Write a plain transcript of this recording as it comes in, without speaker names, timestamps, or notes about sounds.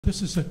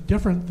this is a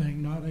different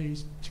thing, not a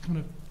kind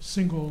of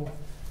single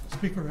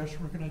speaker-ish.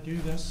 We're going to do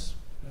this,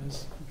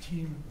 as the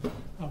team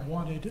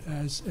wanted,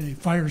 as a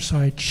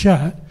fireside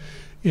chat.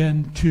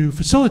 And to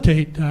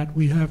facilitate that,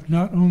 we have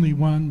not only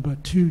one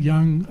but two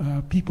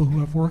young people who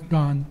have worked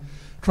on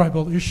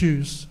tribal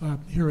issues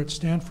here at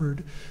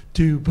Stanford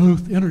to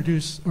both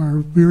introduce our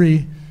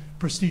very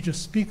prestigious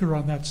speaker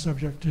on that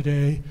subject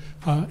today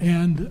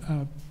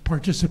and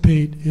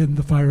participate in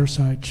the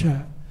fireside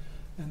chat.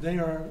 And they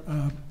are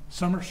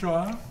Summer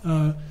Shaw,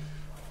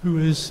 who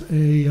is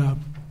a,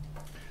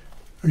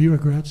 are you a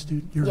grad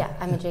student? Yeah,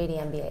 I'm a JD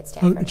MBA at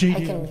Stanford. Oh, JD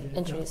I can MBA,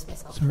 introduce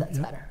myself, sorry, so that's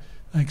better.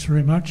 Thanks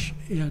very much.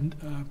 And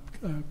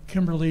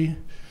Kimberly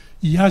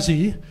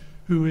Yazzie,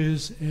 who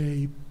is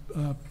a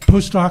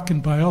postdoc in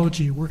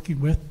biology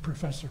working with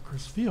Professor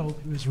Chris Field,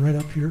 who is right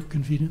up here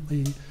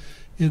conveniently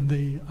in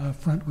the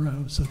front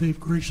row. So they've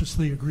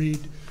graciously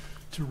agreed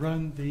to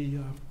run the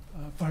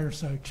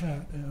fireside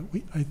chat.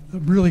 I'm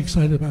really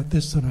excited about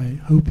this, and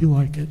I hope you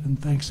like it. And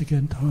thanks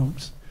again to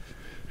Holmes.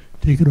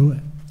 Take it away.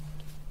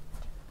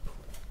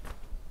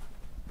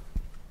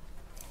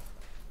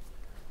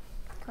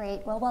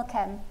 Great. Well,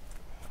 welcome.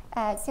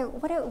 So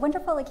what a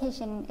wonderful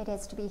occasion it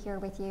is to be here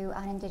with you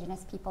on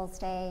Indigenous Peoples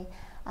Day,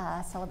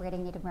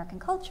 celebrating Native American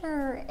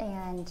culture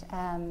and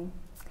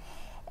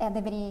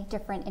the many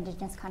different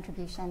Indigenous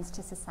contributions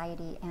to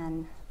society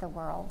and the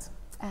world.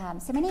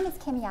 So my name is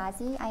Kim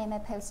Yazzie. I am a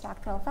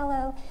postdoctoral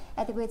fellow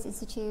at the Woods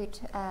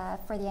Institute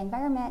for the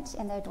Environment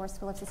in the Dorr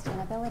School of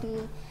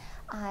Sustainability.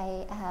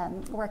 I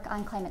work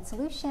on climate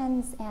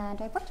solutions,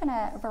 and I've worked on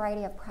a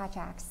variety of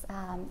projects,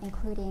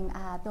 including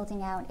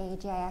building out a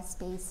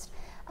GIS-based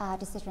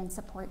decision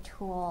support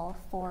tool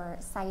for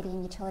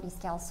siting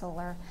utility-scale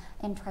solar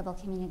in tribal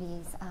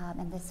communities.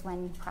 And this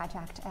one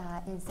project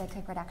is a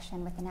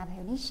co-production with the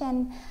Navajo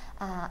Nation.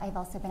 I've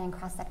also been in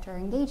cross-sector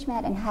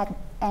engagement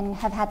and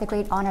have had the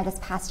great honor this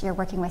past year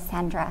working with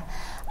Sandra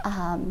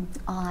on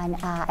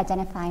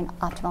identifying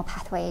optimal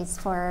pathways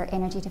for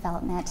energy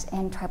development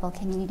in tribal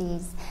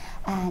communities.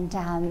 And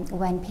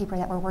one paper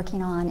that we're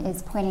working on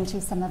is pointing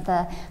to some of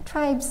the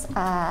tribes,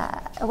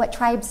 what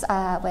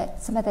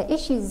some of the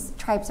issues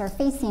tribes are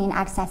facing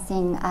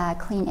accessing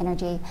clean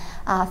energy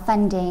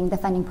funding, the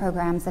funding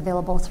programs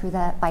available through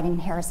the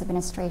Biden-Harris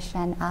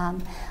administration,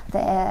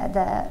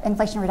 the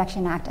Inflation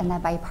Reduction Act, and the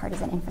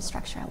bipartisan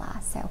infrastructure law.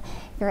 So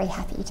very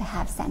happy to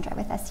have Sandra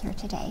with us here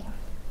today.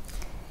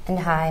 And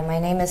hi, my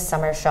name is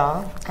Summer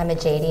Shaw. I'm a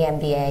JD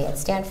MBA at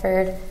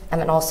Stanford.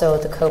 I'm also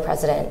the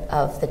co-president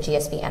of the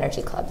GSB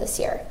Energy Club this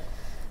year.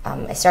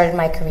 I started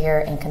my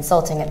career in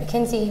consulting at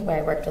McKinsey, where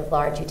I worked with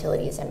large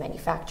utilities and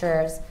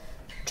manufacturers,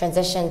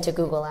 transitioned to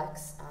Google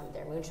X,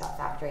 their moonshot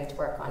factory, to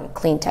work on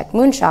clean tech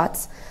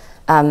moonshots,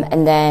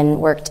 and then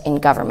worked in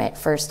government,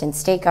 first in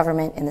state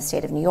government in the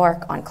state of New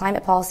York on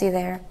climate policy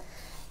there,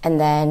 and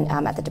then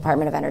at the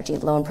Department of Energy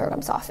Loan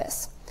Programs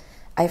Office.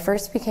 I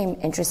first became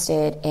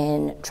interested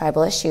in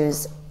tribal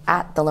issues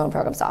at the Loan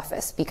Programs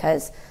Office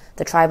because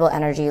the Tribal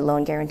Energy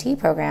Loan Guarantee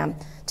Program,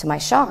 to my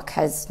shock,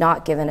 has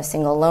not given a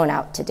single loan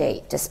out to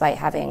date, despite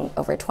having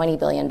over $20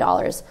 billion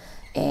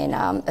in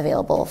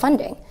available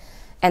funding.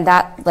 And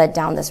that led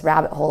down this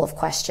rabbit hole of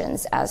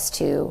questions as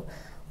to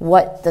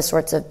what the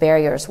sorts of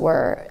barriers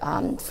were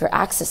for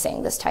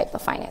accessing this type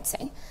of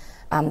financing.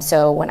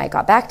 So when I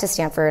got back to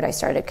Stanford, I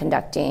started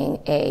conducting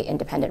an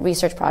independent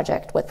research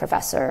project with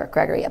Professor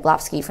Gregory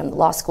Yablowski from the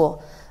law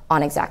school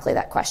on exactly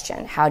that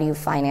question. How do you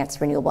finance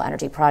renewable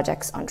energy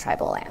projects on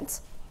tribal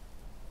lands?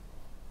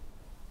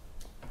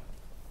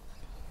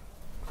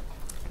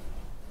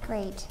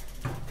 Great.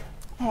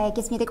 It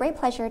gives me the great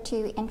pleasure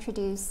to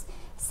introduce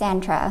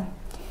Sandra.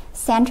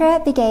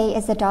 Sandra Begay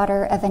is the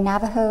daughter of a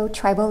Navajo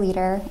tribal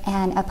leader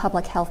and a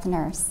public health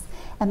nurse,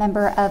 a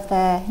member of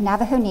the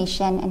Navajo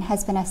Nation, and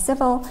has been a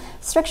civil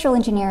structural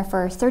engineer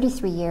for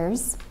 33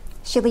 years.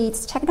 She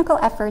leads technical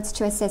efforts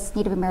to assist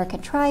Native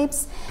American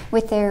tribes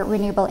with their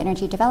renewable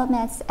energy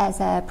developments as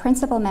a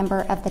principal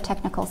member of the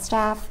technical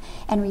staff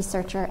and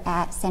researcher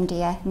at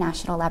Sandia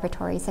National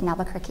Laboratories in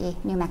Albuquerque,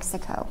 New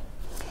Mexico.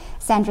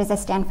 Sandra is a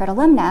Stanford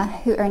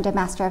alumna who earned a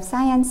Master of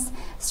Science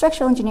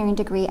structural engineering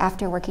degree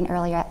after working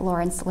earlier at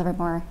Lawrence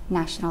Livermore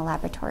National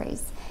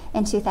Laboratories.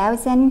 In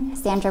 2000,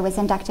 Sandra was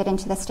inducted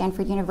into the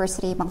Stanford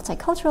University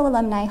Multicultural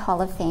Alumni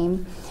Hall of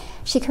Fame.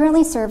 She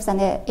currently serves on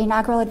the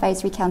inaugural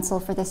advisory council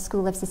for the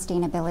School of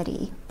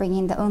Sustainability,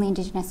 bringing the only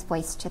Indigenous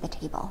voice to the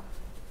table.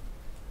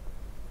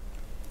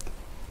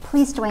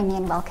 Please join me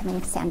in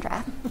welcoming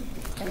Sandra.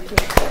 Thank you.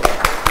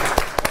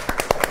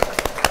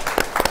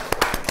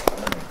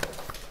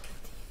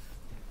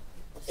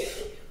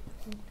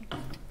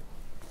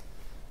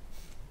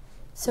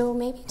 So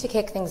maybe to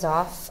kick things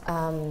off,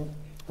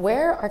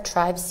 where are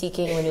tribes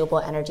seeking renewable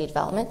energy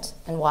development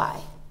and why?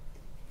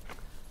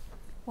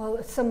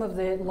 Well, some of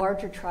the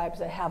larger tribes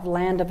that have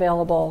land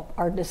available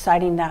are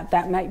deciding that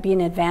that might be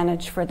an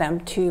advantage for them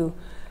to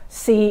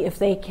see if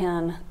they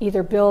can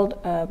either build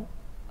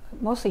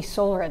mostly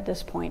solar at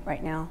this point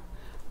right now,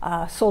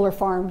 solar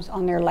farms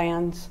on their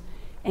lands.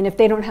 And if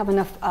they don't have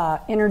enough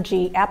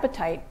energy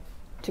appetite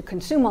to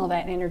consume all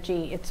that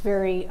energy, it's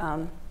very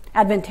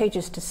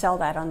advantageous to sell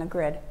that on the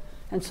grid.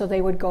 And so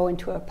they would go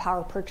into a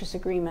power purchase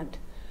agreement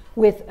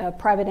with a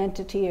private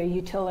entity or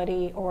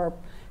utility or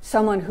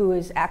someone who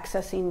is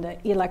accessing the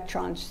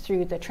electrons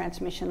through the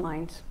transmission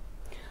lines.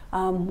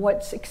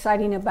 What's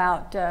exciting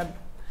about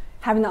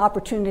having the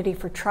opportunity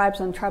for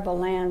tribes on tribal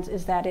lands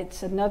is that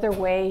it's another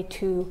way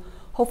to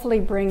hopefully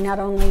bring not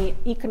only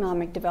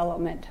economic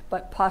development,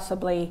 but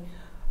possibly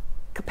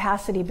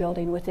capacity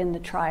building within the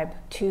tribe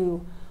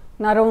to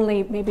not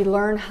only maybe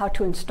learn how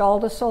to install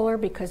the solar,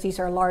 because these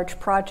are large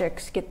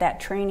projects, get that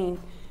training,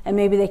 and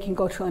maybe they can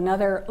go to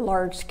another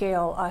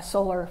large-scale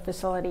solar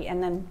facility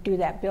and then do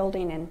that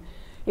building and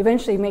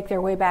eventually make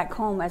their way back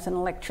home as an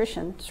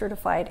electrician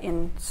certified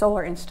in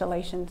solar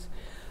installations.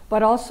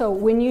 But also,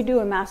 when you do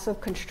a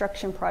massive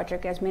construction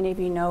project, as many of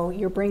you know,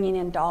 you're bringing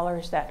in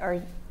dollars that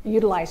are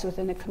utilized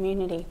within the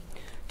community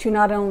to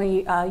not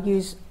only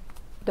use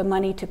the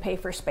money to pay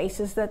for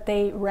spaces that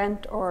they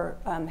rent or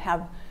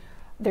have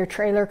their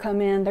trailer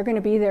come in. They're going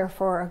to be there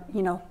for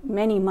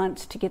many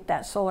months to get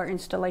that solar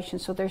installation,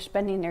 so they're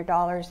spending their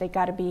dollars. They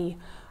got to be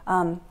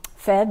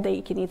fed.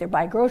 They can either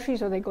buy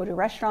groceries or they go to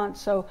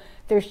restaurants. So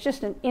there's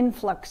just an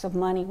influx of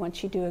money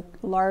once you do a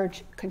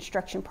large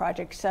construction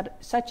project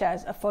such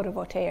as a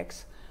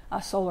photovoltaics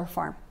solar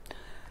farm.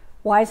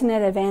 Why isn't it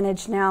an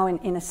advantage now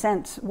in a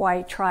sense?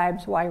 Why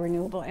tribes? Why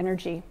renewable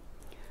energy?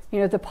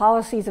 The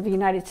policies of the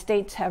United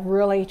States have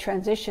really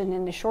transitioned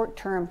in the short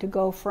term to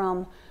go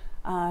from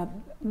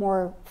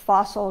more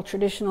fossil,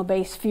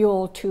 traditional-based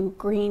fuel to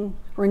green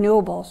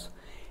renewables.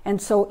 And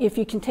so if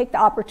you can take the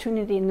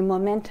opportunity and the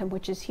momentum,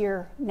 which is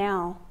here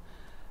now,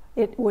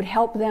 it would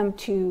help them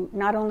to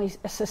not only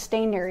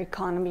sustain their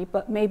economy,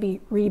 but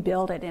maybe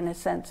rebuild it in a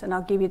sense. And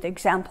I'll give you the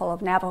example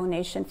of Navajo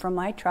Nation from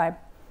my tribe.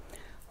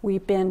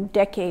 We've been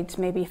decades,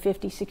 maybe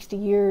 50, 60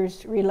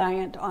 years,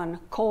 reliant on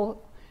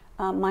coal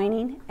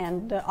mining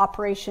and the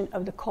operation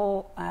of the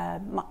coal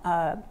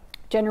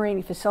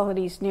generating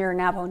facilities near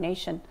Navajo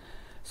Nation.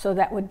 So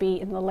that would be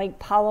in the Lake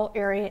Powell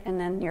area and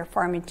then near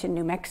Farmington,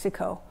 New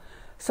Mexico.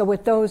 So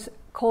with those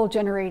coal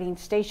generating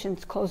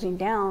stations closing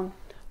down,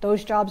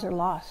 those jobs are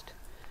lost.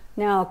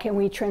 Now, can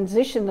we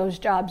transition those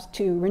jobs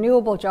to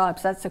renewable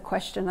jobs? That's the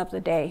question of the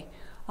day,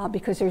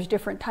 because there's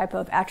different type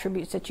of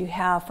attributes that you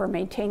have for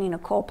maintaining a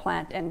coal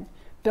plant and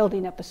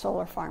building up a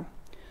solar farm.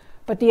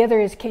 But the other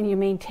is, can you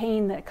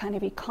maintain that kind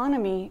of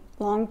economy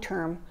long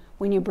term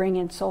when you bring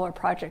in solar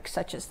projects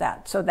such as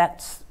that? So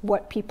that's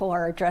what people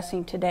are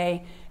addressing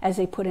today as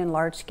they put in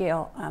large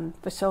scale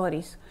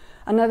facilities.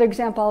 Another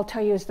example I'll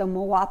tell you is the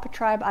Mowapa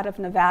tribe out of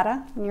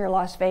Nevada near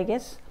Las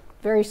Vegas.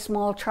 Very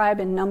small tribe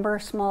in number,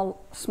 small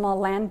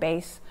land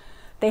base.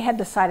 They had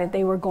decided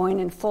they were going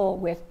in full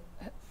with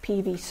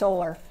PV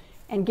solar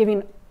and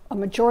giving a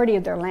majority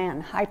of their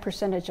land, high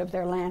percentage of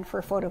their land,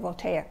 for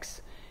photovoltaics.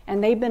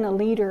 And they've been a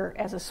leader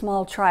as a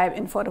small tribe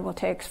in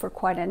photovoltaics for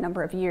quite a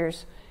number of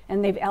years.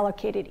 And they've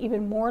allocated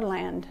even more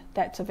land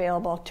that's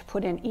available to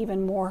put in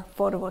even more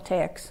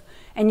photovoltaics.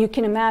 And you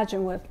can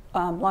imagine with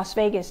Las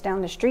Vegas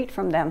down the street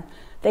from them,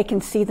 they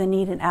can see the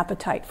need and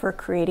appetite for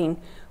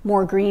creating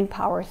more green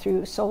power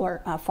through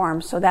solar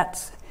farms. So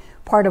that's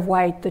part of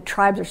why the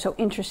tribes are so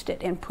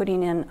interested in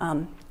putting in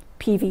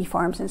PV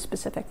farms in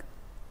specific.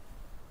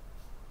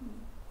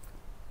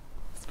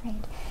 That's great.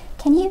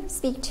 Can you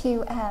speak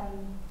to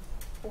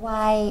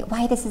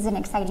why this is an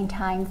exciting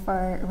time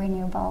for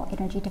renewable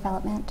energy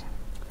development?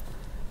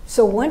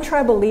 So one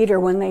tribal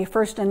leader, when they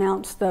first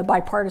announced the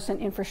bipartisan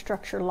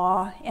infrastructure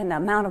law and the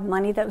amount of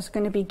money that was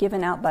going to be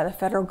given out by the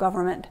federal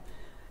government,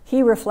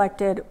 he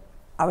reflected,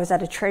 I was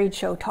at a trade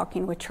show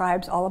talking with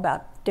tribes all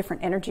about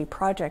different energy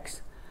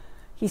projects.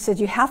 He said,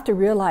 you have to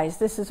realize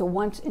this is a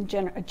once in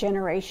a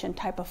generation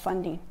type of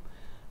funding,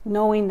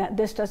 knowing that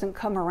this doesn't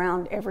come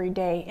around every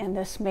day and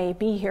this may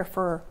be here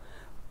for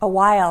a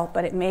while,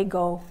 but it may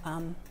go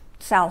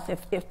south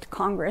if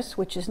Congress,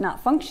 which is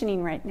not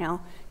functioning right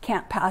now,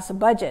 can't pass a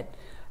budget.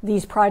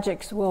 These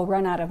projects will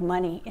run out of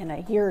money in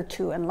a year or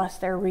two unless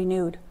they're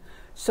renewed.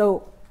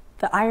 So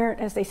the iron,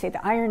 as they say,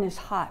 the iron is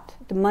hot.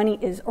 The money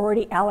is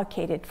already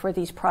allocated for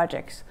these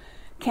projects.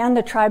 Can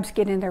the tribes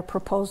get in their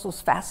proposals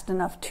fast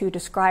enough to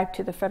describe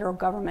to the federal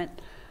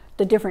government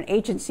the different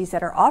agencies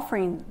that are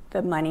offering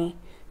the money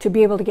to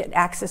be able to get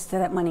access to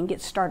that money and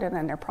get started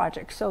on their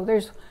projects? So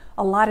there's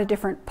a lot of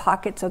different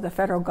pockets of the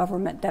federal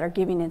government that are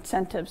giving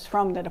incentives,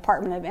 from the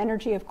Department of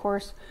Energy, of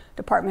course,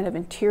 Department of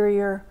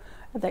Interior,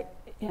 the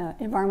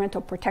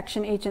Environmental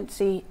Protection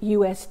Agency,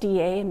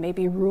 USDA, and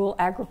maybe rural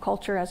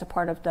agriculture as a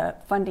part of the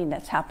funding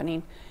that's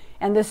happening.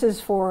 And this is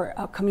for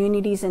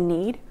communities in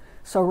need.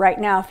 So right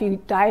now, if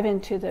you dive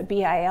into the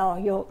BIL,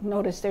 you'll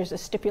notice there's a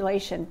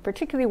stipulation,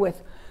 particularly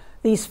with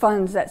these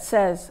funds, that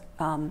says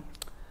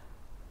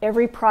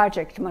every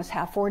project must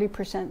have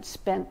 40%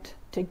 spent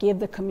to give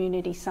the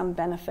community some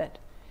benefit.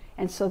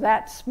 And so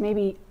that's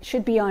maybe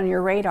should be on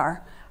your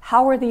radar.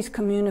 How are these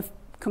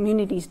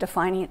communities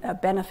defining a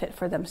benefit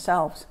for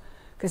themselves?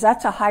 Because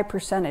that's a high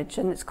percentage,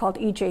 and it's called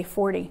EJ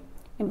 40,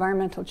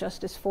 Environmental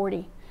Justice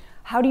 40.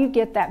 How do you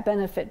get that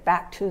benefit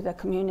back to the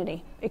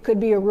community? It could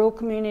be a rural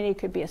community, it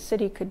could be a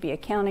city, it could be a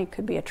county, it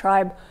could be a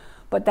tribe,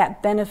 but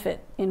that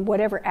benefit in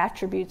whatever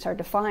attributes are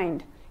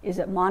defined, is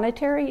it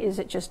monetary, is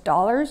it just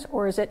dollars,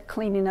 or is it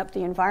cleaning up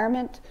the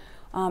environment?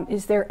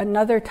 Is there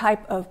another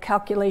type of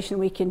calculation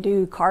we can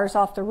do, cars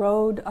off the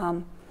road,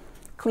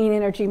 clean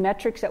energy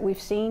metrics that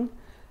we've seen?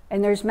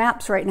 And there's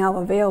maps right now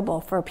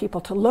available for people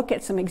to look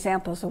at some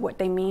examples of what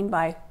they mean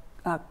by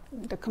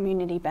the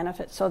community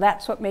benefits. So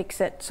that's what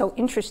makes it so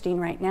interesting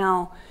right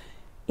now,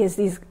 is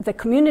the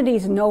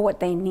communities know what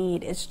they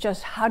need. It's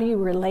just how do you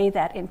relay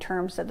that in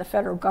terms that the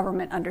federal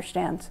government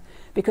understands?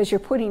 Because you're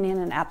putting in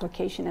an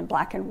application in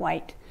black and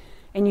white,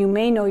 and you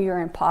may know you're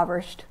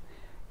impoverished.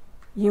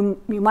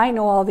 You might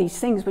know all these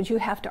things, but you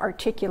have to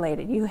articulate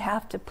it. You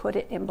have to put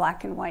it in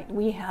black and white.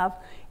 We have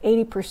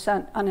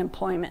 80%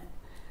 unemployment.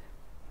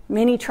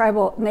 Many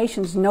tribal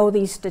nations know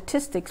these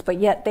statistics, but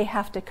yet they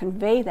have to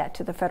convey that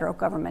to the federal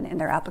government in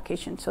their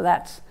application. So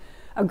that's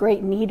a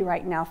great need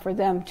right now for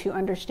them to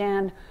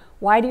understand,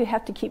 why do you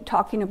have to keep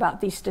talking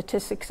about these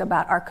statistics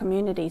about our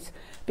communities?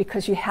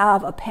 Because you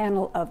have a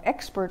panel of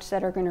experts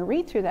that are going to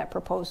read through that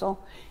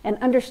proposal and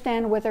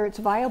understand whether it's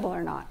viable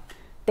or not.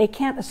 They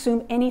can't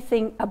assume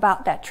anything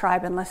about that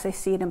tribe unless they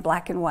see it in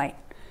black and white.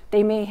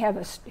 They may have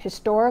a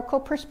historical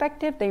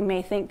perspective. They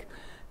may think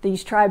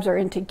these tribes are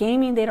into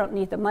gaming, they don't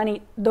need the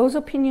money. Those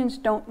opinions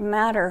don't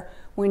matter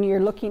when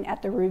you're looking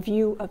at the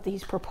review of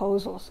these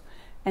proposals.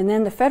 And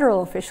then the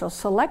federal officials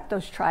select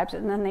those tribes,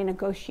 and then they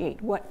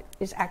negotiate what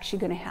is actually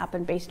going to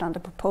happen based on the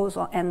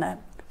proposal and the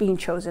being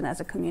chosen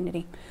as a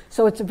community.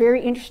 So it's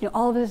very interesting.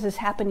 All of this is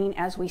happening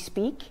as we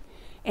speak.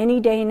 Any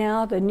day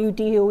now, the new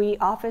DOE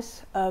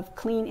Office of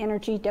Clean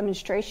Energy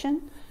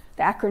Demonstration,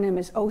 the acronym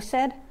is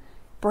OSED,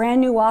 brand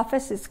new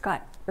office. It's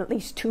got at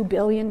least $2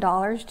 billion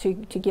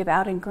to give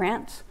out in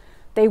grants.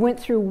 They went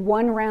through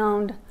one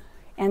round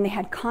and they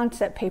had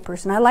concept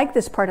papers. And I like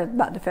this part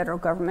about the federal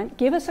government.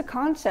 Give us a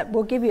concept,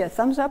 we'll give you a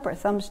thumbs up or a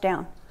thumbs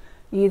down.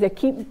 You either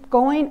keep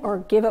going or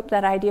give up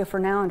that idea for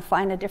now and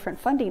find a different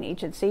funding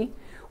agency,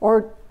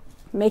 or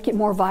make it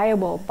more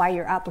viable by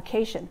your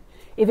application.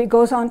 If it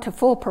goes on to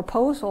full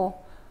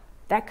proposal,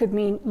 that could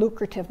mean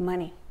lucrative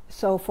money.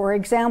 So for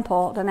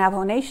example, the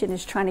Navajo Nation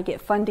is trying to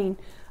get funding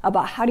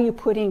about how do you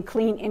put in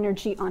clean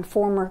energy on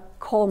former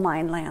coal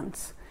mine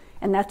lands.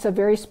 And that's a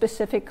very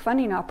specific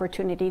funding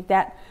opportunity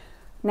that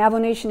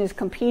Navajo Nation is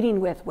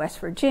competing with West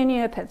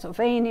Virginia,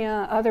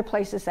 Pennsylvania, other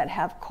places that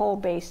have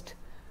coal-based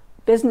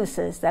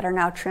businesses that are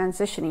now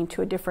transitioning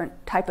to a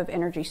different type of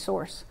energy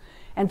source.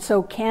 And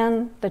so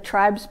can the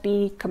tribes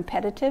be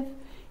competitive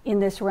in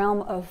this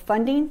realm of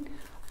funding?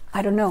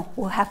 I don't know.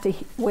 We'll have to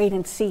wait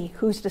and see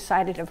who's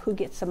decided of who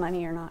gets the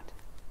money or not.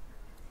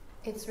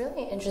 It's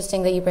really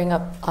interesting that you bring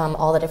up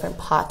all the different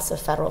pots of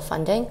federal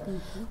funding.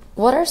 Mm-hmm.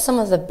 What are some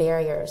of the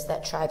barriers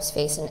that tribes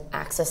face in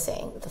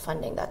accessing the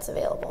funding that's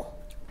available?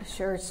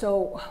 Sure.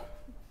 So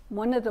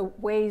one of the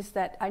ways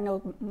that I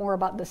know more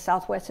about the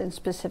Southwest in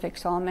specific,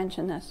 so I'll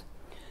mention this.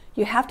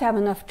 You have to have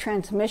enough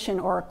transmission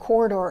or a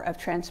corridor of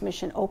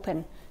transmission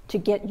open to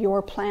get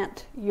your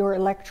plant, your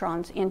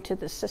electrons into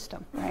the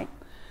system, right?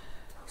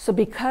 So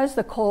because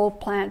the coal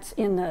plants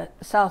in the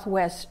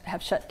Southwest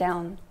have shut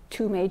down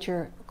 2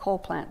 major coal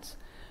plants,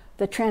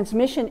 the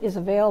transmission is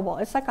available.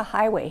 It's like a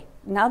highway.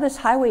 Now this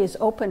highway is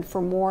open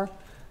for more,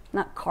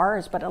 not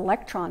cars, but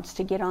electrons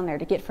to get on there,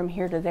 to get from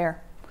here to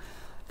there.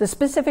 The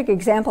specific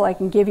example I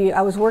can give you,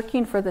 I was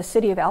working for the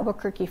city of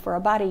Albuquerque for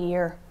about a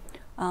year.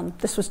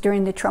 This was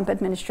during the Trump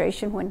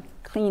administration when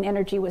clean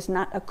energy was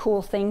not a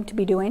cool thing to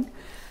be doing.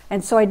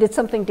 And so I did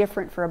something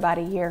different for about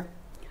a year.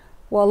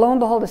 Well, lo and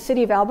behold, the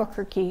city of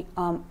Albuquerque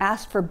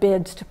asked for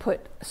bids to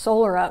put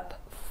solar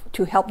up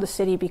to help the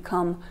city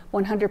become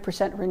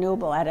 100%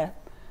 renewable at a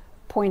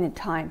point in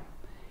time.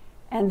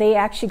 And they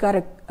actually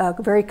got a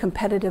very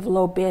competitive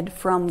low bid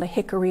from the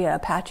Jicarilla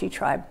Apache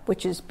tribe,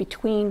 which is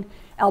between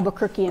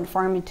Albuquerque and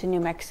Farmington, New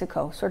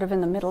Mexico, sort of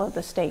in the middle of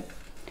the state.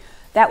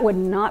 That would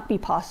not be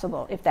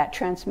possible if that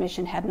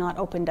transmission had not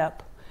opened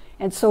up.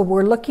 And so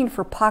we're looking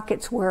for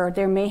pockets where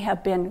there may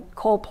have been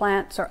coal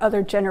plants or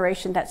other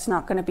generation that's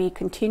not going to be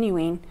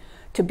continuing,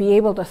 to be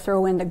able to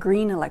throw in the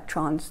green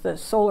electrons. The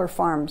solar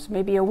farms,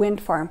 maybe a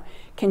wind farm,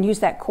 can use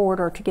that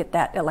corridor to get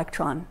that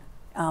electron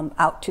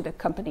out to the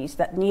companies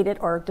that need it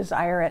or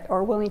desire it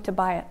or willing to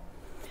buy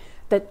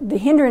it. The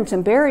hindrance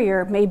and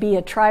barrier may be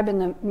a tribe in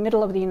the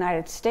middle of the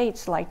United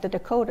States like the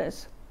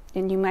Dakotas.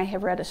 And you might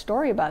have read a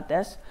story about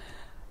this.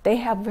 They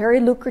have very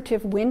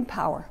lucrative wind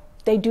power.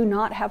 They do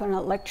not have an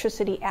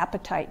electricity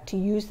appetite to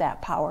use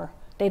that power.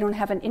 They don't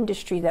have an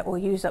industry that will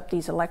use up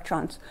these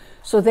electrons.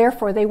 So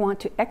therefore they want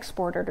to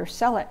export it or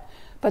sell it,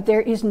 but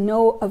there is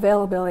no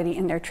availability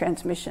in their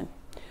transmission.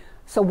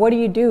 So what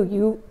do?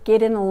 You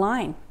get in a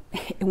line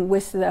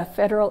with the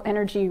Federal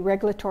Energy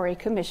Regulatory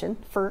Commission,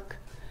 FERC,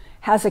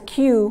 has a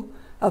queue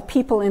of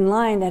people in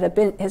line that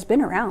has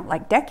been around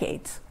like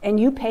decades, and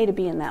you pay to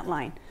be in that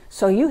line.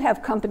 So you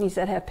have companies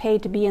that have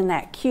paid to be in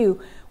that queue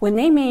when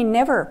they may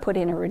never put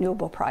in a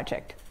renewable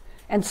project.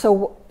 And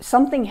so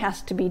something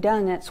has to be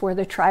done. That's where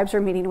the tribes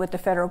are meeting with the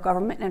federal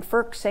government and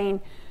FERC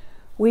saying,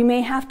 we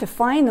may have to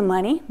find the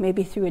money,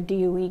 maybe through a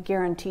DOE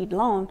guaranteed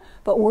loan,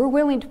 but we're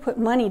willing to put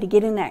money to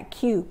get in that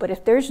queue. But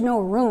if there's no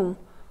room,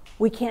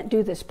 we can't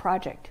do this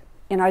project.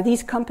 And are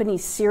these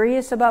companies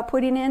serious about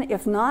putting in?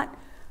 If not,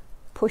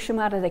 push them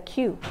out of the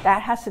queue.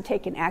 That has to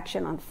take an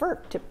action on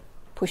FERC to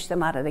push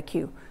them out of the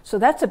queue. So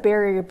that's a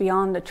barrier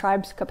beyond the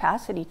tribe's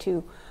capacity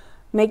to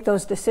make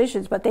those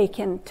decisions, but they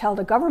can tell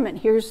the government,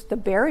 here's the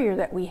barrier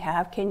that we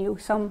have. Can you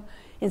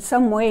in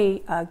some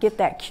way get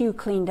that queue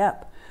cleaned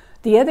up?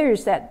 The other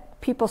is that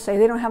people say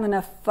they don't have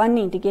enough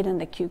funding to get in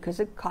the queue because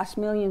it costs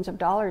millions of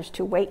dollars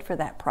to wait for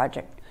that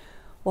project.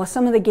 Well,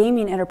 some of the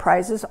gaming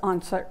enterprises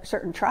on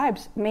certain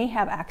tribes may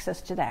have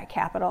access to that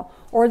capital,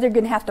 or they're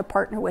going to have to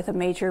partner with a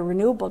major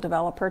renewable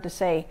developer to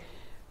say,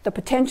 the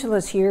potential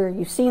is here,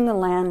 you've seen the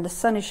land, the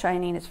sun is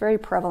shining, it's very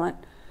prevalent.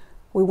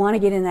 We want to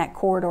get in that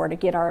corridor to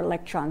get our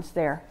electrons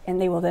there, and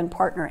they will then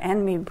partner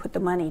and maybe put the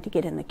money to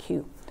get in the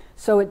queue.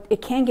 So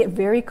it can get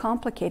very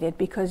complicated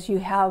because you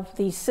have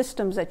these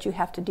systems that you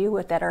have to deal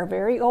with that are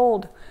very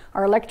old.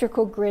 Our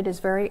electrical grid is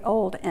very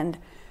old, and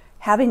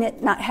having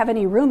it not have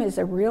any room is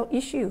a real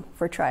issue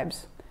for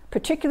tribes.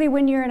 Particularly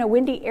when you're in a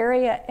windy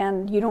area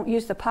and you don't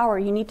use the power,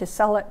 you need to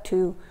sell it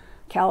to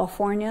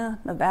California,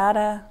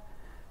 Nevada,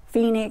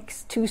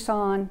 Phoenix,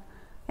 Tucson,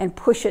 and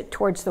push it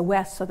towards the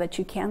west so that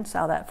you can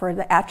sell that for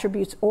the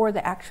attributes or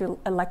the actual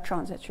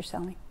electrons that you're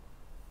selling.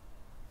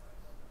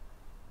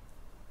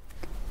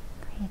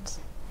 Great.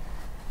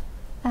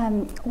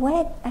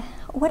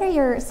 What are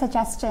your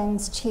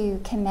suggestions to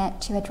commit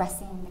to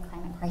addressing the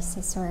climate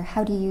crisis, or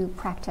how do you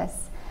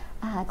practice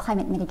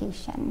climate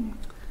mitigation?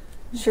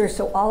 Sure,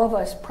 so all of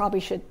us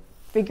probably should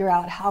figure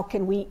out how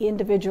can we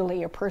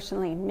individually or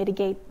personally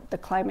mitigate the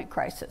climate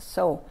crisis.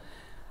 So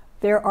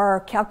there are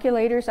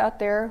calculators out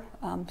there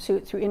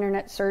through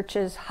internet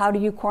searches. How do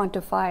you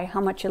quantify how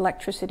much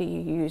electricity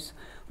you use?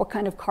 What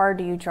kind of car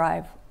do you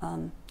drive?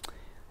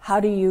 How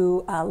do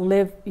you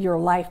live your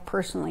life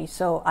personally?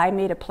 So I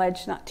made a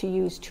pledge not to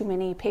use too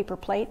many paper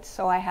plates,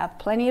 so I have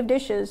plenty of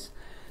dishes.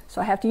 So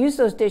I have to use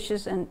those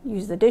dishes and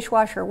use the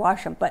dishwasher or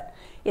wash them. But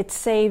it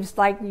saves,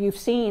 like you've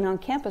seen on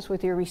campus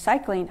with your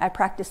recycling, I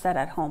practice that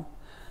at home.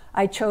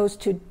 I chose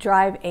to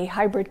drive a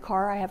hybrid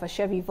car. I have a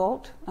Chevy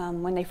Volt.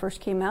 When they first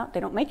came out, they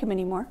don't make them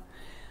anymore.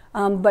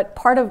 But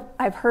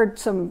I've heard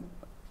some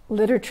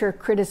literature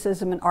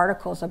criticism and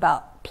articles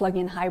about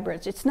plug-in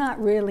hybrids. It's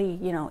not really,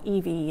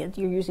 EV,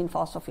 you're using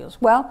fossil fuels.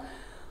 Well,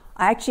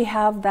 I actually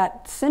have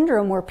that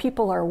syndrome where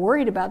people are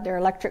worried about their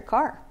electric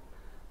car.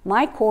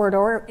 My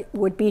corridor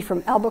would be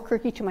from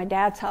Albuquerque to my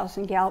dad's house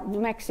in Gallup, New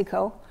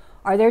Mexico.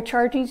 Are there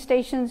charging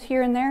stations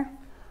here and there?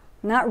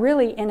 Not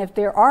really, and if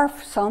there are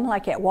some,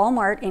 like at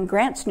Walmart in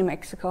Grants, New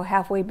Mexico,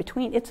 halfway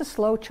between, it's a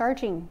slow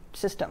charging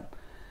system.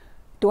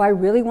 Do I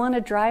really want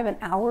to drive an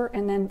hour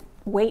and then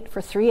wait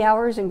for 3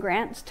 hours in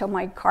Grants till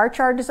my car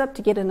charges up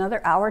to get another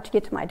hour to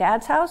get to my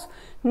dad's house?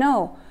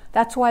 No,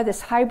 that's why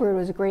this hybrid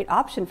was a great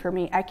option for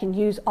me. I can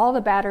use all the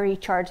battery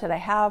charge that I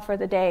have for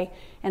the day,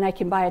 and I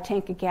can buy a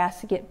tank of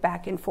gas to get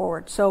back and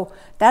forward. So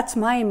that's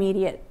my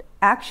immediate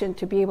action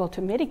to be able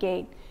to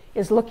mitigate,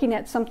 is looking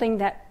at something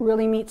that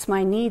really meets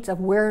my needs of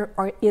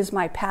is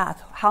my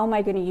path? How am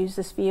I going to use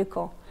this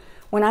vehicle?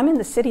 When I'm in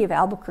the city of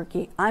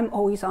Albuquerque, I'm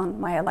always on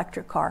my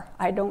electric car.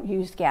 I don't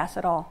use gas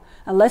at all.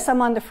 Unless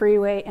I'm on the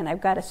freeway and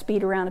I've got to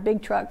speed around a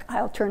big truck,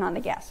 I'll turn on the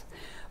gas.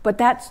 But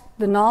that's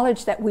the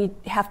knowledge that we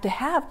have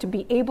to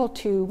be able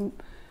to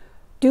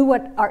do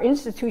what our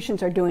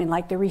institutions are doing,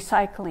 like the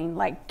recycling,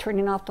 like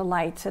turning off the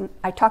lights. And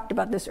I talked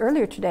about this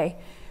earlier today.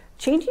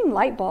 Changing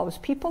light bulbs,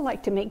 people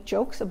like to make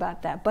jokes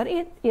about that, but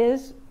it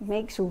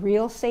makes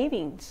real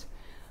savings.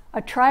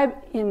 A tribe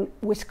in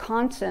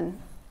Wisconsin,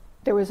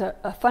 there was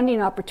a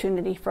funding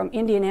opportunity from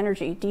Indian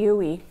Energy,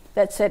 DOE,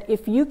 that said,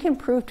 if you can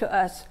prove to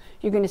us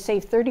you're going to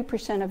save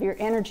 30% of your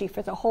energy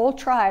for the whole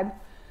tribe,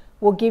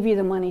 we'll give you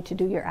the money to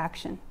do your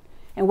action.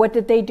 And what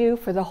did they do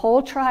for the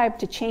whole tribe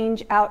to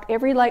change out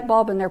every light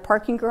bulb in their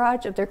parking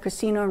garage of their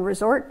casino and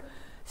resort?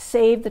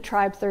 Save the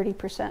tribe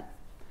 30%.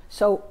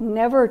 So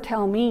never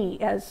tell me,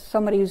 as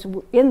somebody who's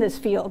in this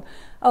field,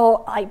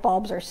 oh, light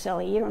bulbs are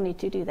silly, you don't need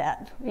to do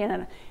that.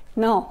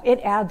 No, it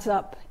adds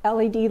up.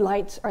 LED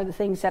lights are the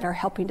things that are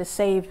helping to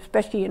save,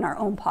 especially in our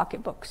own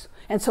pocketbooks.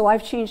 And so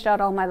I've changed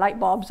out all my light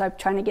bulbs. I'm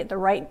trying to get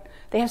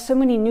they have so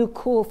many new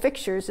cool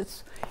fixtures.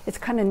 It's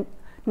kind of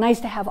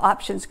nice to have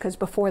options, because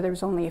before there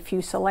was only a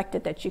few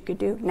selected that you could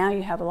do. Now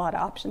you have a lot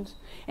of options.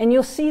 And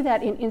you'll see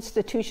that in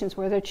institutions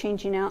where they're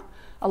changing out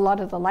a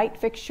lot of the light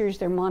fixtures.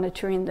 They're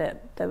monitoring the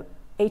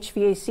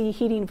HVAC,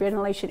 heating,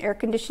 ventilation, air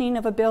conditioning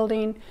of a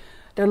building.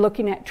 They're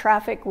looking at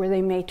traffic where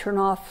they may turn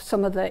off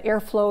some of the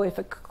airflow if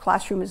a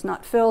classroom is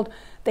not filled.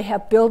 They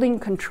have building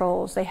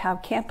controls, they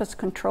have campus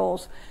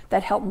controls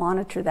that help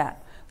monitor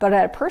that. But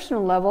at a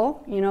personal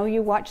level,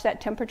 you watch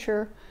that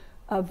temperature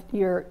of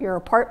your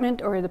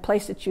apartment or the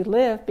place that you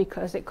live,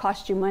 because it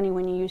costs you money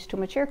when you use too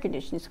much air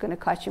conditioning. It's going to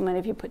cost you money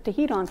if you put the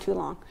heat on too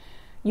long.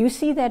 You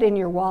see that in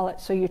your wallet,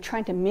 so you're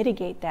trying to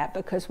mitigate that,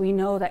 because we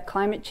know that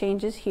climate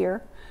change is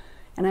here.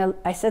 And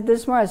I said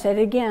this more, I said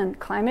it again,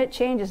 climate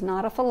change is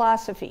not a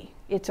philosophy.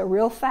 It's a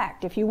real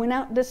fact. If you went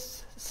out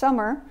this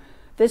summer,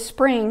 this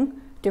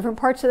spring, different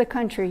parts of the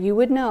country, you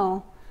would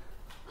know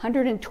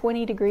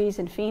 120 degrees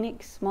in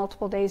Phoenix,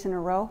 multiple days in a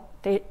row,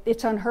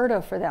 it's unheard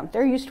of for them.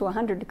 They're used to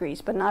 100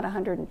 degrees, but not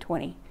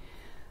 120.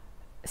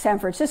 San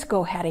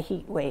Francisco had a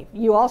heat wave.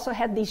 You also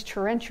had these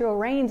torrential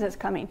rains that's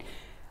coming.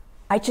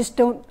 I just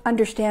don't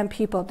understand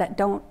people that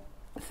don't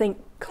think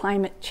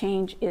climate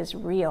change is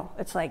real.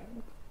 It's like,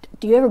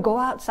 do you ever go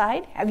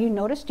outside? Have you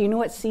noticed? Do you know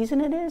what season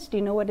it is? Do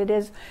you know what it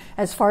is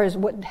as far as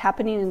what's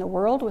happening in the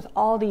world with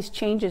all these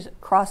changes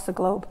across the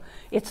globe?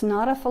 It's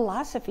not a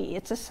philosophy,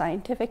 it's a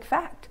scientific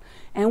fact.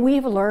 And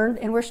we've learned,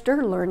 and we're still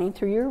learning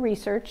through your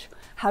research,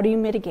 how do you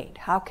mitigate?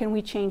 How can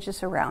we change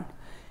this around?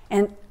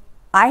 And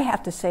I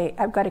have to say,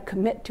 I've got to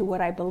commit to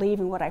what I believe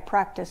and what I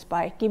practice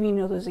by giving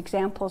you those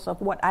examples of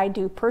what I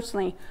do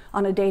personally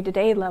on a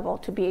day-to-day level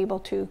to be able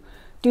to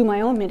do my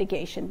own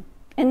mitigation.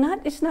 And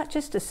it's not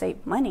just to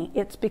save money,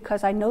 it's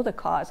because I know the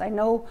cause. I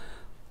know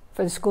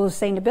for the School of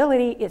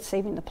Sustainability, it's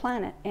saving the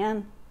planet.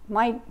 And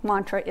my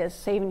mantra is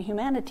saving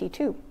humanity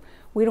too.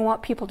 We don't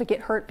want people to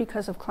get hurt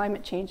because of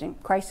climate change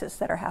and crises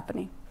that are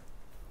happening.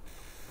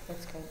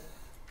 That's great.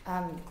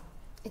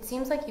 It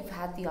seems like you've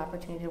had the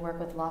opportunity to work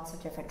with lots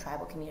of different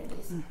tribal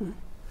communities. Mm-hmm.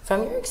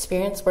 From your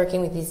experience working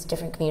with these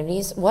different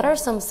communities, what are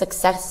some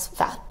success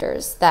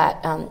factors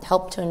that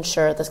help to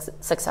ensure the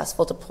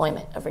successful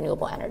deployment of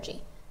renewable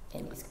energy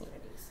in these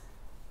communities?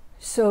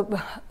 So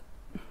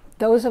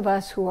those of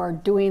us who are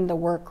doing the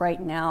work right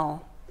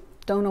now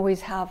don't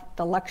always have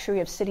the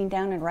luxury of sitting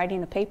down and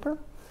writing a paper,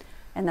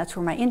 and that's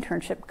where my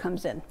internship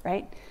comes in,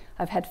 right?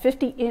 I've had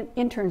 50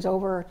 interns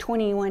over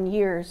 21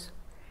 years,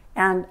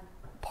 and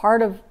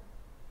part of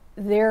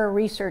their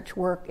research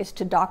work is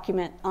to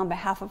document on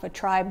behalf of a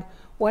tribe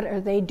what are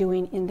they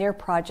doing in their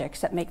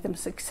projects that make them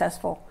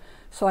successful.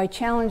 So I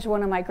challenged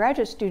one of my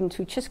graduate students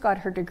who just got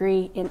her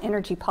degree in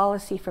energy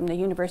policy from the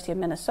University of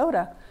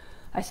Minnesota.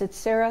 I said,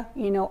 Sarah,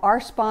 you know, our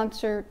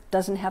sponsor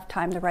doesn't have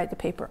time to write the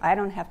paper. I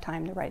don't have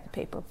time to write the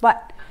paper.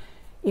 But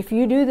if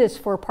you do this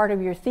for part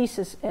of your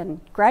thesis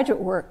and graduate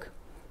work,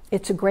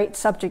 it's a great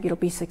subject. It'll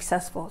be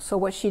successful. So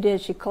what she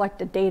did, she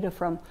collected data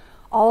from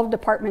all of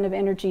Department of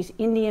Energy's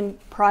Indian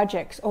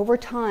projects over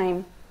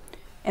time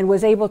and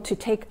was able to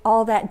take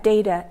all that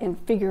data and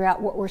figure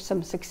out what were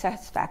some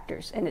success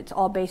factors. And it's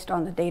all based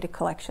on the data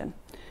collection.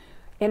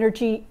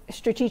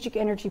 Strategic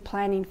energy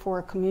planning for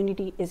a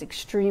community is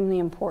extremely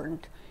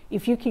important.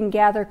 If you can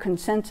gather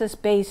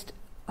consensus-based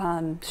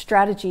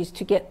strategies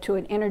to get to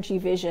an energy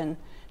vision,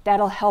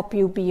 that'll help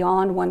you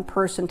beyond one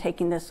person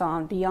taking this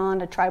on,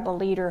 beyond a tribal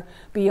leader,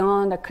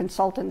 beyond a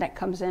consultant that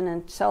comes in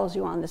and sells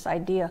you on this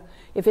idea.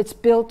 If it's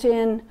built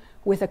in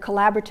with a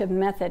collaborative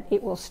method,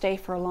 it will stay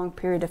for a long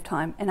period of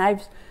time. And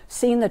I've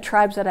seen the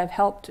tribes that I've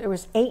helped, it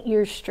was 8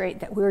 years straight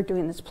that we were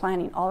doing this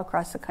planning all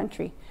across the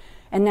country.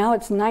 And now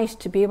it's nice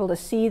to be able to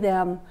see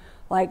them,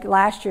 like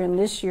last year and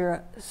this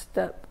year,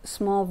 the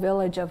small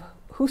village of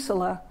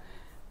Husala,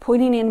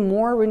 putting in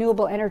more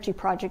renewable energy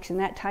projects in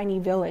that tiny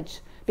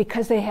village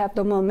because they have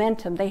the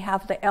momentum, they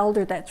have the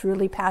elder that's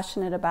really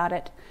passionate about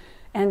it.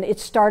 And it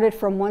started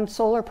from one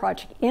solar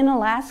project in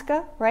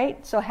Alaska,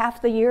 right? So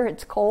half the year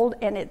it's cold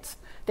and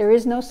there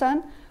is no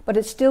sun, but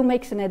it still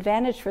makes an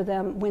advantage for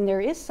them when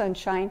there is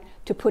sunshine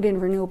to put in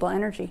renewable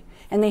energy.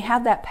 And they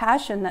have that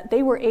passion that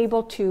they were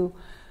able to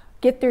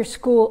get their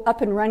school up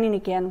and running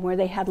again where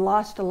they had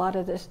lost a lot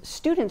of the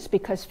students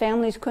because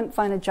families couldn't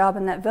find a job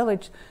in that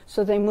village,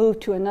 so they moved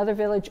to another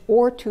village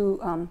or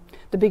to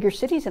the bigger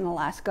cities in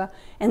Alaska,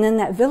 and then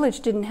that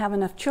village didn't have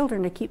enough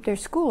children to keep their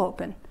school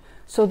open.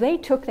 So they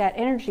took that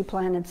energy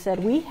plan and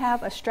said, we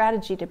have a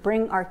strategy to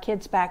bring our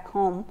kids back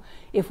home.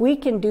 If we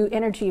can do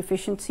energy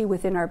efficiency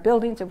within our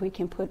buildings, if we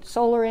can put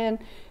solar in,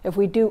 if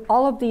we do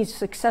all of these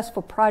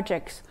successful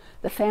projects,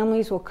 the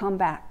families will come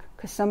back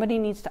because somebody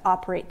needs to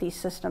operate these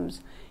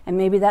systems. And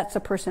maybe that's the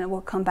person that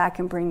will come back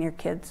and bring their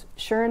kids.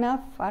 Sure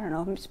enough, I don't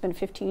know, it's been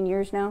 15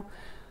 years now,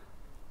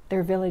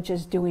 their village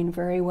is doing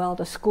very well.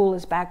 The school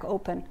is back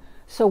open.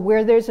 So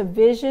where there's a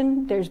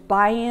vision, there's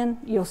buy-in,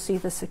 you'll see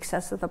the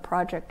success of the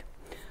project.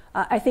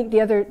 I think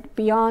the other,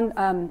 beyond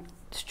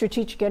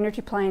strategic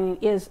energy planning,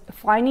 is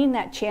finding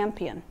that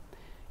champion.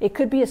 It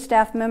could be a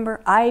staff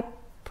member. I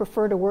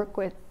prefer to work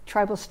with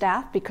tribal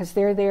staff because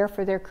they're there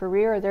for their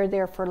career or they're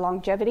there for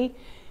longevity.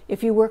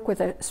 If you work with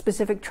a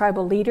specific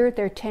tribal leader,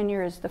 their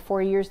tenure is the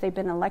 4 years they've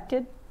been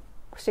elected,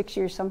 6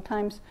 years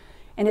sometimes.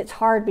 And it's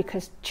hard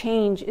because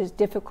change is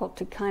difficult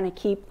to kind of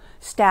keep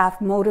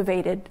staff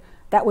motivated.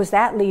 That was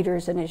that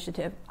leader's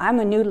initiative. I'm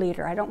a new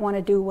leader. I don't want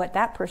to do what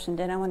that person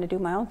did. I want to do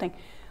my own thing.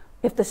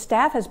 If the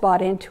staff has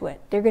bought into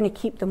it, they're going to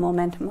keep the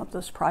momentum of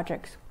those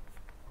projects.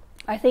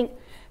 I think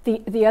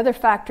the other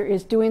factor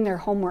is doing their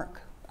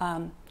homework.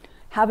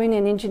 Having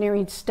an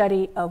engineering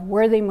study of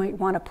where they might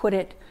want to put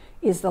it.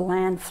 Is the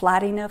land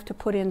flat enough to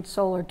put in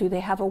solar? Do they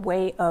have a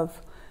way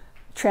of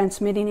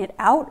transmitting it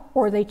out,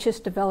 or are they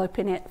just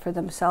developing it for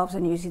themselves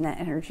and using that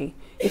energy?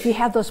 If you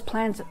have those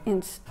plans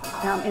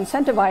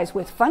incentivized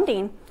with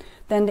funding,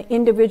 then the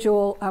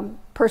individual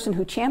person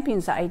who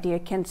champions the idea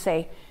can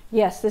say,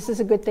 yes, this is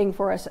a good thing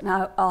for us, and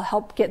I'll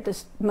help get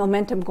this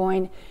momentum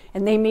going.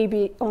 And they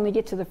maybe only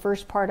get to the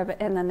first part of it,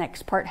 and the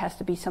next part has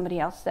to be somebody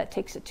else that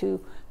takes it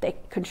to the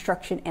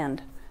construction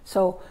end.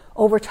 So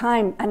over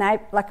time, and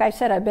like I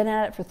said, I've been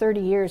at it for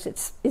 30 years,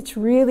 it's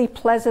really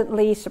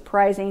pleasantly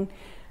surprising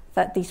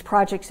that these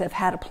projects that have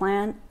had a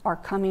plan are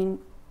coming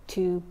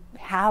to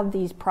have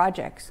these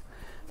projects.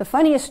 The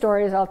funniest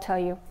story is, I'll tell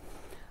you,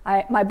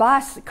 my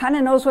boss kind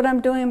of knows what I'm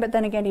doing, but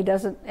then again, he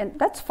doesn't, and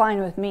that's fine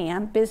with me.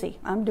 I'm busy.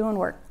 I'm doing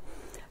work.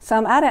 So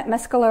I'm out at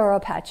Mescalero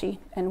Apache,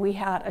 and we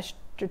had a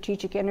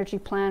strategic energy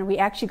plan. We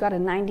actually got a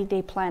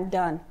 90-day plan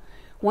done.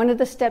 One of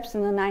the steps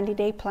in the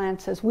 90-day plan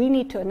says we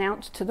need to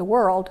announce to the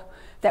world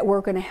that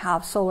we're going to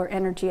have solar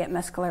energy at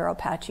Mescalero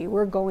Apache.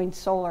 We're going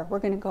solar. We're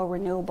going to go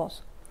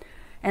renewables.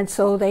 And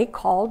so they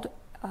called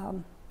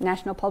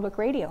National Public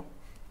Radio,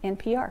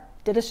 NPR,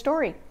 did a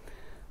story.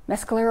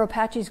 Mescalero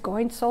Apache's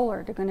going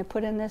solar. They're going to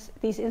put in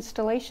these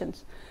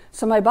installations.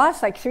 So my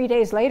boss, like 3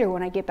 days later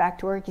when I get back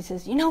to work, he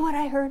says, you know what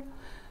I heard?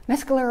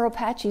 Mescalero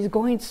Apache's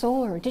going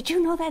solar. Did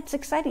you know that's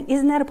exciting?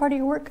 Isn't that a part of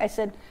your work? I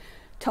said,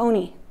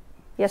 Tony,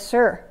 yes,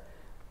 sir.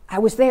 I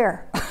was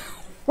there.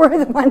 We're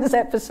the ones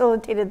that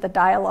facilitated the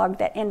dialogue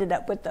that ended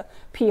up with the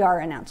PR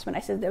announcement.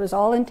 I said, it was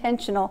all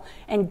intentional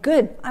and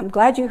good. I'm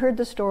glad you heard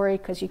the story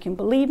because you can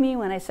believe me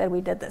when I said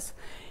we did this.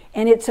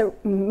 And it's a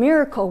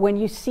miracle when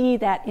you see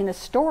that in a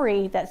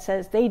story that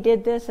says they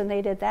did this and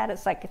they did that.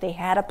 It's like they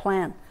had a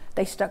plan.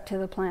 They stuck to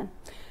the plan.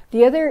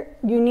 The other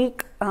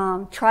unique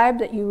tribe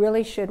that you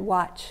really should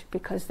watch,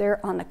 because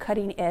they're on the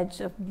cutting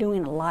edge of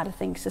doing a lot of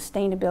things,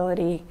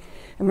 sustainability,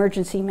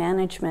 emergency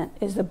management,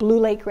 is the Blue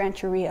Lake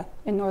Rancheria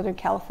in Northern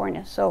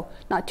California. So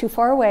not too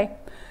far away.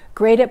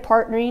 Great at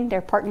partnering. They're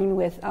partnering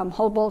with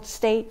Humboldt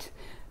State,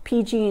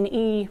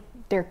 PG&E,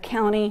 their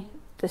county,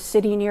 the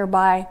city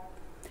nearby.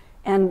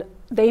 And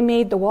they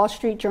made the Wall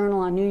Street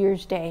Journal on New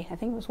Year's Day, I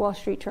think it was Wall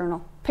Street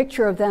Journal,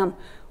 picture of them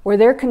where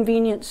their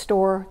convenience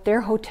store,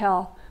 their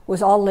hotel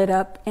was all lit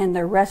up and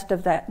the rest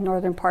of that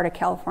northern part of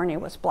California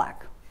was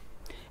black.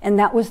 And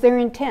that was their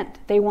intent.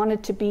 They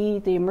wanted to be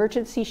the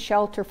emergency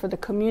shelter for the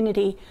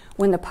community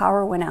when the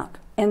power went out.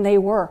 And they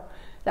were.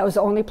 That was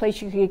the only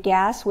place you could get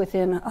gas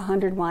within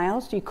 100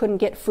 miles. You couldn't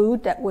get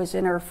food that was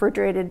in a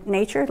refrigerated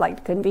nature, like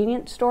the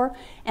convenience store.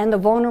 And the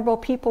vulnerable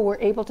people were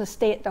able to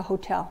stay at the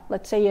hotel.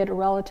 Let's say you had a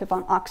relative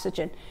on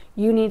oxygen.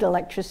 You need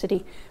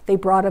electricity. They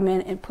brought them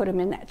in and put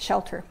them in that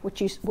shelter,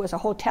 which was a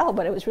hotel,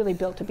 but it was really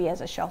built to be as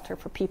a shelter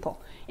for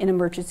people in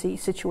emergency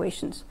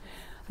situations.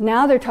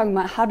 Now they're talking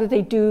about how do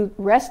they do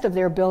the rest of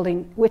their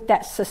building with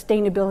that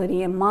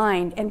sustainability in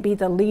mind and be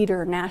the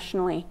leader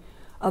nationally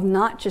of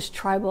not just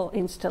tribal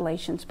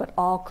installations, but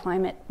all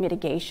climate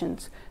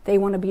mitigations. They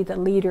want to be the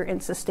leader in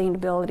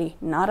sustainability,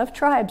 not of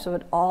tribes,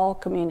 but all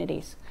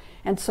communities.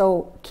 And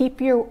so keep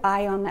your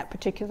eye on that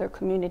particular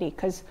community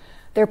because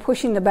they're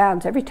pushing the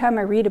bounds. Every time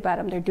I read about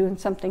them, they're doing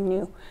something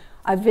new.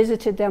 I've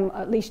visited them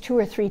at least 2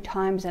 or 3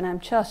 times, and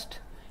I'm just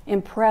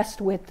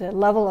impressed with the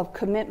level of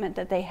commitment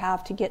that they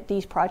have to get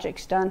these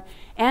projects done.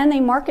 And they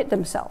market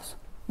themselves.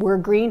 We're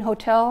a green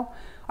hotel.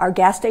 Our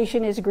gas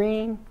station is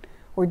green.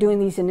 We're doing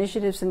these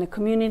initiatives in the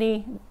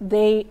community.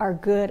 They are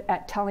good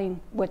at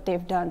telling what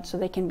they've done so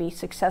they can be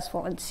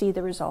successful and see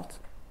the results.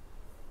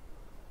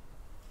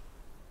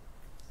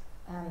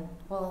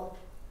 Well,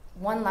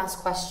 one last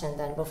question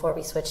then before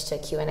we switch to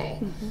Q&A.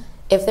 Mm-hmm.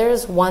 If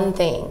there's one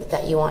thing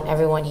that you want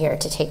everyone here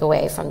to take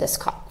away from this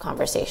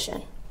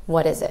conversation,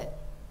 what is it?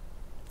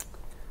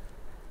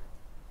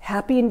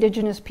 Happy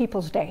Indigenous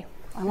Peoples Day.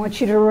 I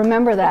want you to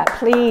remember that.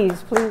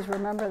 Please, please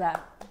remember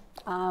that.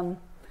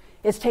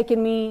 It's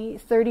taken me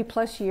 30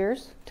 plus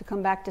years to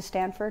come back to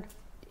Stanford.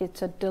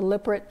 It's a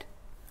deliberate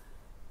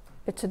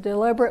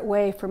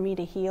way for me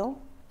to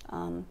heal.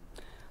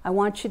 I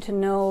want you to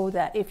know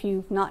that if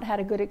you've not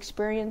had a good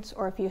experience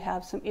or if you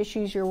have some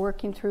issues you're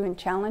working through and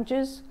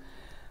challenges,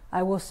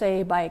 I will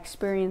say by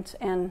experience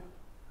and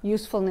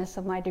usefulness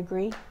of my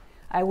degree,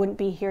 I wouldn't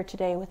be here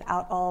today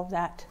without all of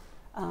that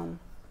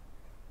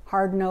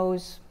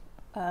hard-nosed,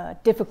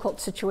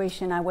 difficult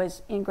situation I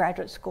was in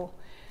graduate school.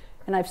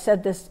 And I've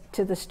said this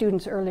to the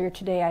students earlier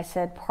today. I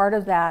said part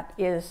of that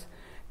is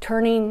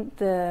turning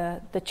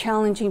the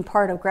challenging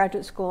part of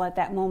graduate school at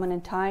that moment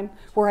in time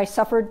where I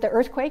suffered the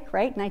earthquake,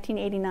 right,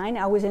 1989.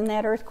 I was in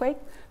that earthquake,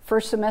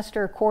 first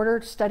semester,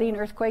 quarter, studying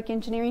earthquake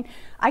engineering.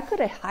 I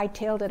could have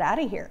hightailed it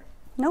out of here.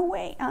 No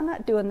way, I'm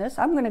not doing this.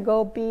 I'm going to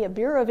go be a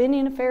Bureau of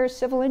Indian Affairs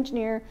civil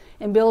engineer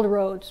and build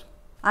roads.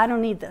 I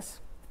don't need this.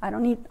 I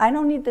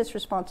don't need this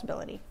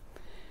responsibility.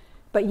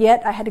 But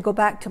yet I had to go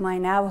back to my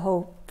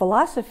Navajo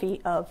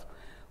philosophy of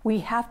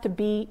we have to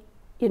be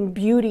in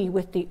beauty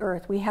with the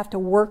earth. We have to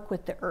work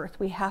with the earth.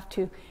 We have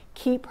to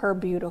keep her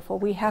beautiful.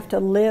 We have to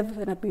live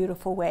in a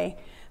beautiful way.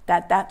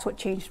 That's what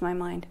changed my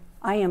mind.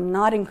 I am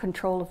not in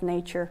control of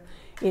nature.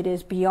 It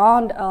is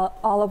beyond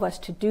all of us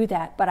to do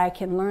that, but I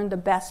can learn the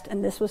best,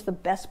 and this was the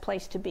best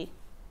place to be.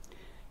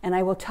 And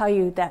I will tell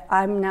you that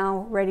I'm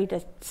now ready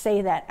to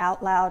say that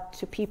out loud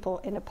to people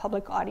in a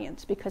public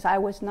audience because I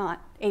was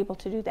not able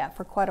to do that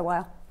for quite a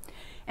while.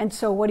 And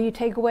so what do you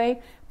take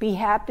away? Be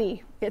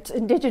happy. It's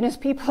Indigenous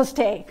Peoples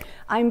Day.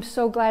 I'm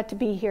so glad to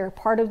be here.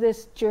 Part of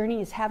this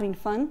journey is having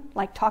fun,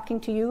 like talking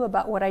to you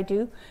about what I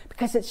do,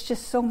 because it's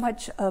just so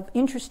much of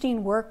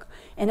interesting work,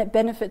 and it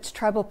benefits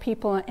tribal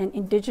people and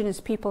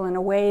Indigenous people in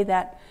a way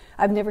that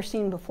I've never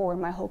seen before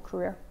in my whole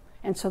career.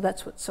 And so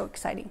that's what's so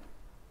exciting.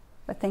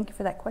 But thank you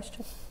for that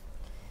question.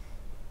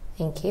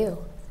 Thank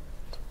you.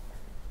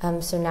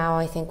 So now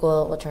I think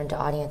we'll turn to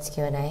audience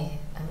Q&A.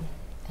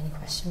 Any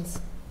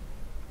questions?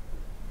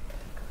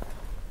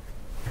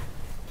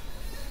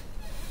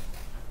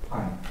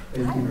 Hi,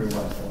 thank you very much.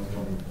 That was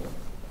wonderful.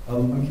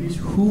 I'm curious,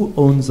 who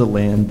owns the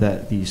land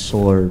that these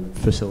solar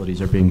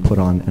facilities are being put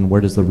on, and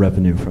where does the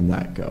revenue from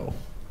that go?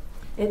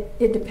 It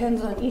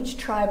depends on each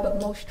tribe,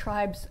 but most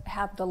tribes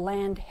have the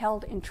land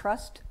held in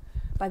trust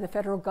by the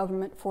federal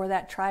government for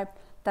that tribe.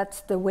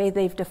 That's the way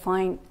they've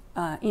defined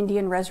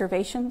Indian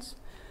reservations.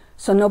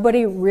 So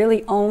nobody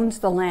really owns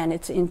the land.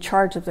 It's in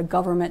charge of the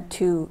government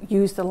to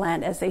use the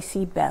land as they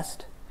see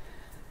best.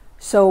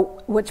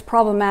 So what's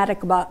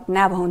problematic about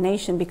Navajo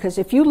Nation, because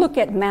if you look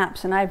at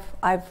maps, and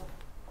I've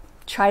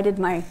chided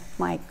my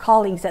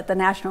colleagues at the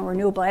National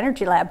Renewable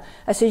Energy Lab,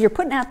 I said, you're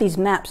putting out these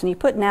maps and you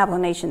put Navajo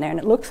Nation there and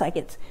it looks like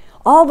it's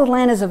all the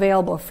land is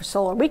available for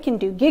solar. We can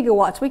do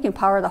gigawatts. We can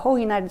power the whole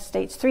United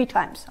States 3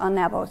 times on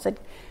Navajo. I said,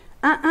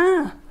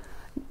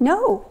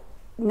 no.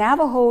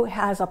 Navajo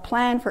has a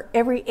plan for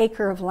every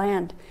acre of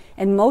land,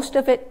 and most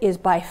of it is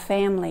by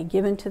family,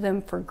 given to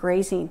them for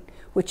grazing,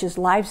 which is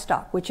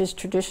livestock, which is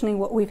traditionally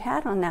what we've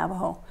had on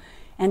Navajo.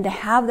 And to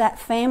have that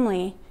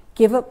family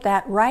give up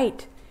that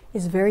right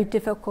is very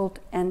difficult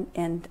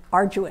and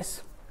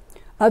arduous.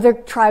 Other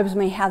tribes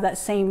may have that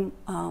same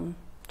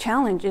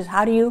challenge, is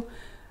how do you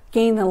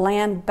gain the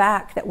land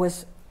back that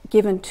was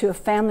given to a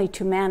family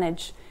to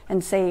manage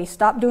and say,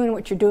 stop doing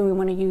what you're doing, we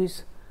want to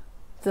use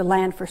the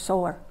land for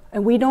solar.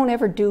 And we don't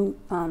ever do,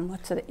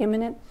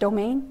 eminent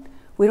domain.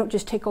 We don't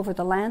just take over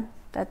the land.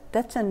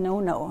 That's a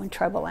no-no on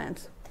tribal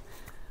lands.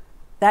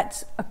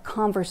 That's a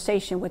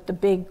conversation with the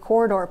big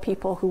corridor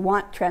people who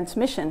want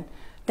transmission.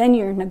 Then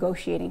you're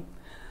negotiating.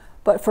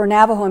 But for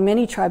Navajo and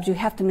many tribes, you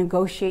have to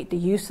negotiate the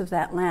use of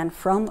that land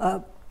from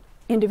a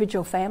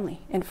individual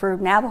family. And for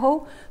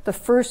Navajo, the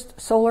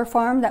first solar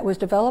farm that was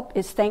developed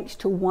is thanks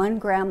to one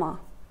grandma,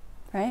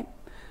 right?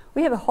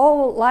 We have a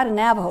whole lot of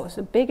Navajos,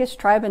 the biggest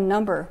tribe in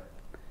number,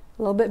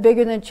 a little bit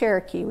bigger than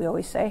Cherokee, we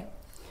always say.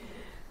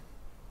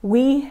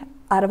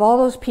 Out of all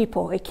those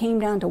people, it came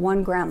down to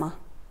one grandma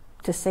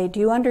to say, do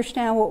you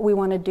understand what we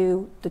want to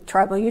do, the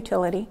tribal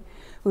utility?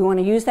 We want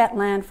to use that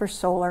land for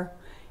solar,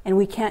 and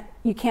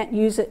you can't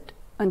use it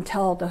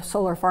until the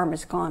solar farm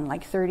is gone,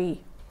 like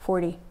 30,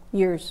 40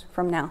 years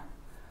from now.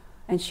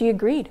 And she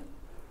agreed.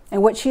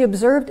 And what she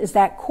observed is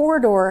that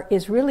corridor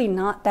is really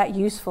not that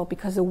useful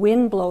because the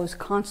wind blows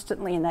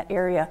constantly in that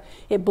area.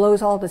 It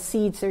blows all the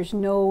seeds. There's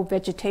no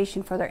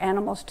vegetation for their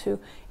animals to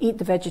eat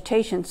the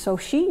vegetation. So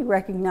she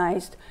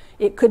recognized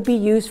it could be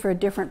used for a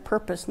different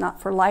purpose, not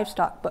for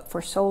livestock, but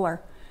for solar.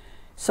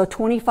 So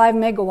 25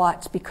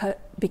 megawatts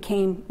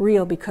became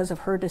real because of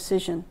her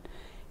decision.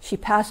 She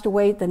passed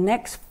away. The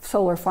next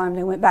solar farm,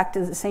 they went back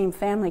to the same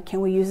family.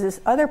 Can we use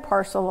this other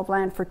parcel of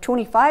land for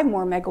 25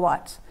 more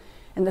megawatts?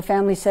 And the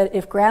family said,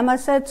 if grandma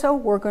said so,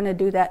 we're going to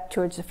do that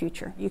towards the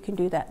future. You can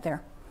do that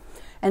there.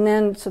 And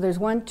then, so there's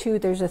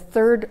there's a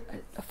third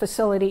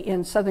facility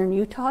in southern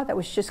Utah that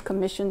was just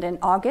commissioned in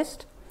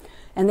August.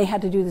 And they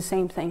had to do the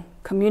same thing.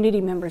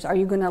 Community members, are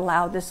you going to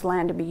allow this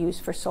land to be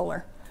used for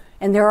solar?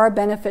 And there are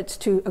benefits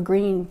to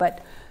agreeing,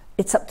 but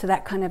it's up to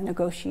that kind of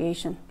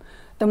negotiation.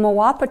 The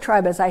Mawapa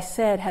tribe, as I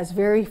said, has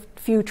very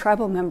few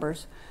tribal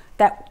members.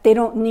 That they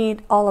don't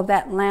need all of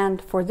that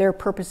land for their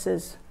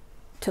purposes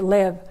to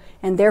live.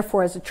 And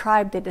therefore, as a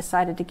tribe, they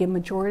decided to give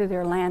majority of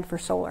their land for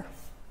solar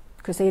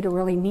because they don't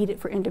really need it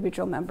for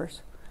individual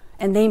members.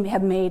 And they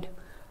have made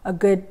a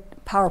good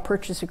power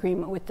purchase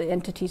agreement with the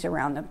entities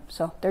around them.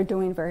 So they're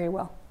doing very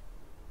well.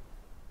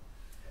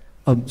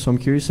 So I'm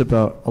curious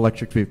about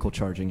electric vehicle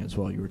charging as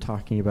well. You were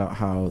talking about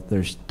how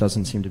there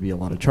doesn't seem to be a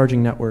lot of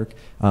charging network.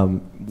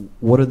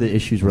 What are the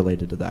issues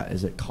related to that?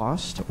 Is it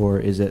cost,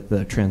 or is it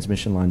the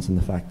transmission lines and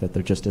the fact that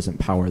there just isn't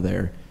power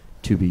there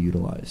to be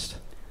utilized?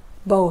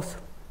 Both.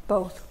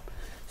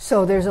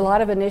 So there's a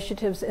lot of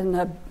initiatives in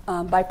the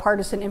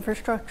bipartisan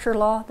infrastructure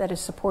law that is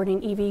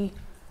supporting EV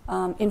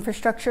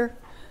infrastructure.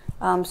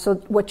 So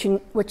what you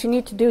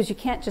need to do is you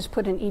can't just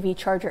put an EV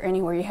charger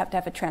anywhere. You have to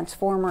have a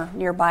transformer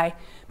nearby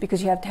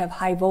because you have to have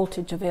high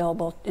voltage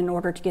available in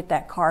order to get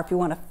that car if you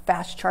want a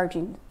fast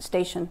charging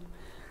station.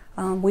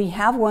 We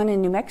have one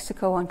in New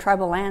Mexico on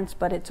tribal lands,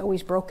 but it's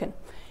always broken.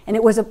 And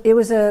it was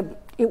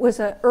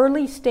a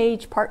early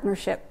stage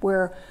partnership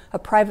where a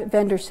private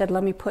vendor said,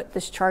 let me put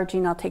this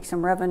charging, I'll take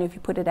some revenue if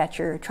you put it at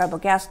your tribal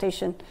gas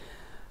station.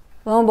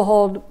 Lo and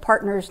behold,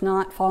 partners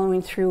not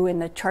following through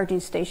and the charging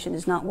station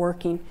is not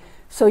working.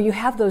 So you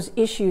have those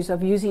issues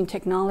of using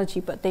technology,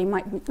 but they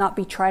might not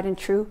be tried and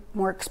true,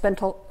 more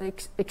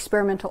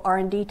experimental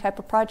R&D type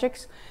of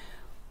projects.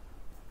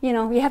 You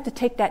know, you have to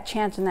take that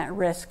chance and that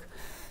risk.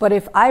 But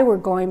if I were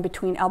going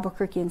between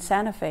Albuquerque and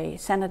Santa Fe,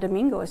 Santo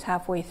Domingo is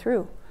halfway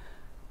through.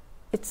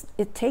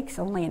 It takes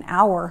only an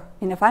hour.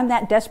 And if I'm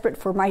that desperate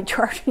for my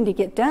charging to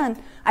get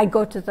done, I'd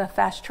go to the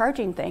fast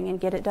charging thing and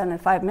get it done in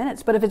 5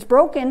 minutes. But if it's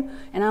broken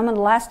and I'm on the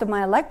last of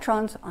my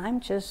electrons, I'm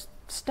just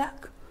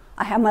stuck.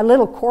 I have my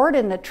little cord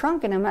in the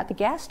trunk and I'm at the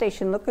gas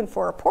station looking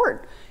for a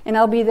port. And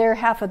I'll be there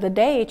half of the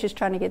day just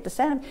trying to get to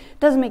Santa Fe. It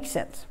doesn't make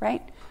sense,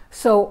 right?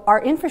 So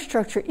our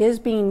infrastructure is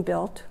being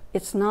built.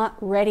 It's not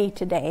ready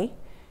today.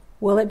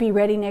 Will it be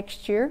ready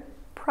next year?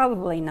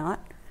 Probably not.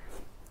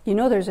 You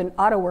know there's an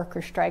auto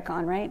worker strike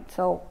on, right?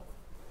 So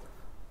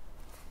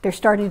they're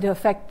starting to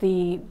affect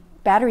the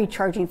battery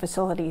charging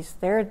facilities.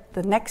 They're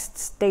the next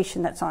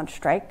station that's on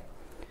strike.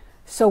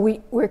 So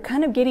we're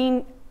kind of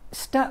getting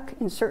stuck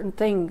in certain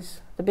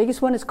things. The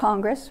biggest one is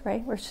Congress,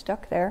 right? We're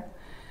stuck there.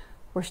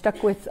 We're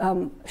stuck with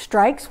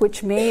strikes,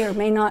 which may or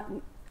may not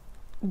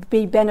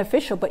be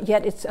beneficial, but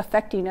yet it's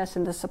affecting us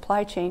in the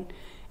supply chain.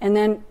 And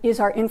then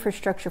is our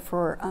infrastructure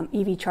for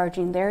EV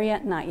charging there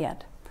yet? Not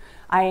yet.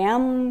 I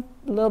am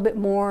a little bit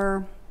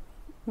more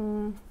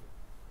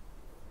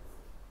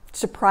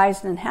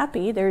surprised and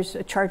happy. There's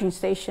a charging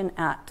station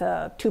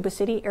at Tuba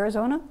City,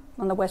 Arizona,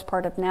 on the west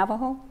part of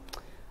Navajo.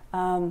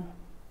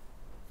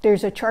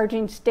 There's a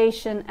charging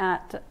station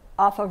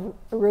off of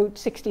Route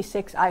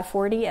 66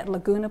 I-40 at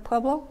Laguna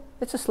Pueblo.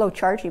 It's a slow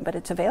charging, but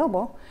it's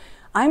available.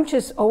 I'm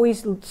just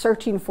always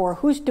searching for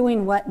who's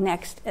doing what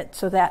next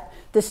so that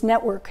this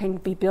network can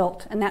be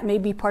built, and that may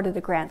be part of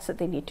the grants that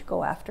they need to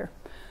go after.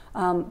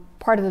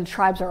 Part of the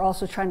tribes are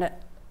also trying to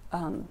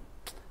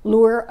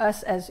lure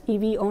us as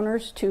EV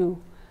owners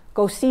to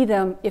go see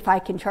them. If I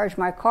can charge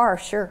my car,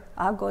 sure,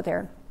 I'll go there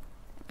and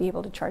be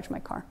able to charge my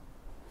car.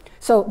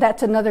 So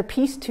that's another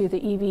piece to the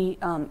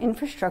EV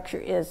infrastructure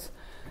is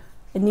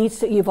it needs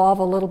to evolve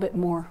a little bit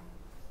more.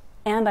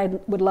 And I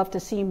would love to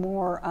see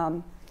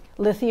more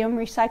lithium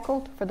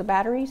recycled for the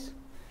batteries.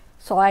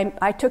 So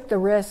I took the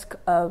risk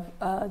of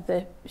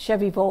the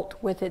Chevy Volt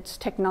with its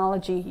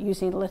technology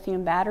using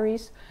lithium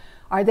batteries.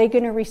 Are they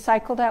going to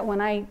recycle that when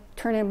I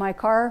turn in my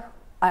car?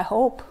 I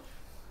hope,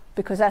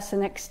 because that's the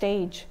next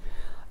stage.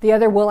 The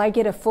other, will I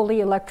get a fully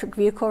electric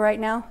vehicle right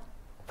now?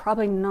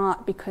 Probably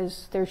not,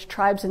 because there's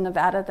tribes in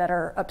Nevada that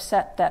are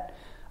upset that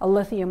a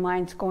lithium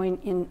mine's going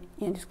in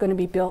is going to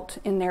be built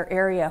in their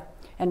area.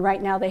 And right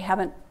now they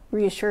haven't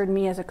reassured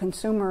me as a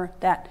consumer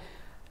that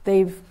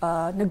they've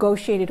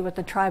negotiated with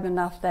the tribe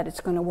enough that it's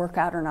going to work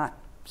out or not.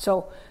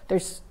 So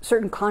there's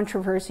certain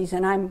controversies,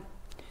 and I'm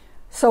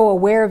so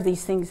aware of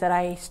these things that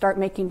I start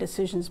making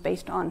decisions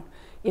based on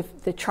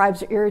if the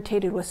tribes are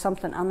irritated with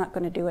something, I'm not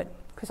going to do it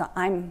because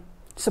I'm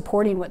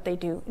supporting what they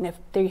do. And if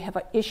they have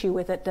an issue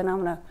with it, then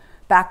I'm going to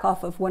back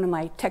off of one of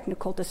my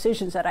technical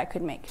decisions that I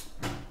could make,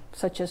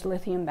 such as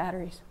lithium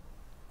batteries.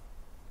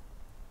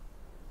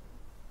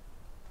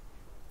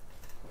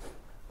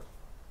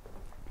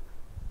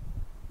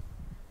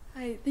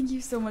 Hi, thank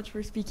you so much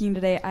for speaking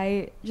today.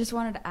 I just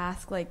wanted to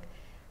ask,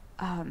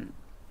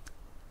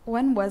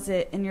 when was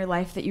it in your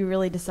life that you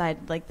really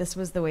decided, this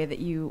was the way that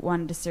you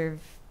wanted to serve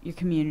your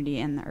community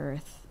and the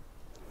earth?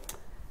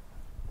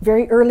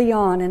 Very early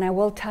on, and I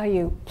will tell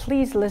you,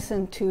 please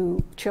listen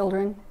to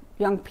children,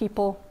 young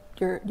people,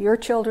 your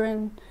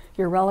children,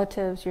 your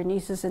relatives, your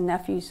nieces and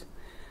nephews.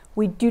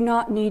 We do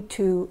not need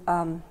to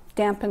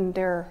dampen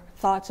their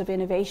thoughts of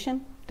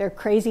innovation, their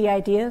crazy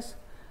ideas.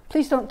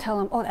 Please don't tell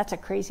them, oh, that's a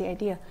crazy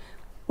idea.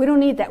 We don't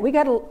need that. We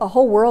got a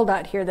whole world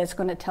out here that's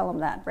going to tell them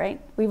that, right?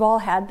 We've all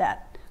had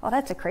that. Oh,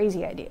 that's a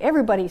crazy idea.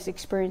 Everybody's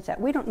experienced that.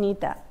 We don't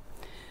need that.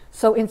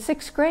 So in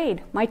 6th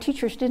grade, my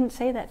teachers didn't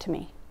say that to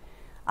me.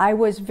 I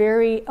was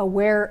very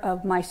aware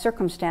of my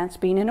circumstance,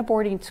 being in a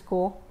boarding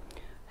school.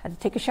 I had to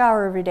take a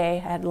shower every day.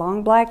 I had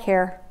long black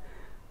hair.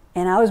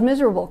 And I was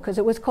miserable because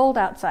it was cold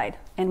outside.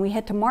 And we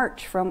had to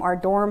march from our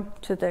dorm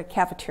to the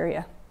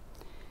cafeteria.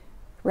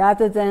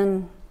 Rather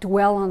than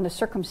dwell on the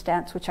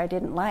circumstance, which I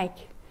didn't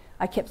like,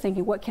 I kept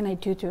thinking, what can I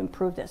do to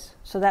improve this?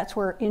 So that's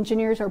where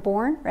engineers are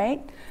born,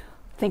 right?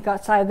 Think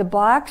outside the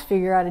box,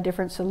 figure out a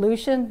different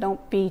solution.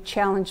 Don't be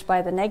challenged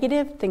by the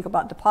negative. Think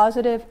about the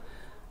positive.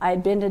 I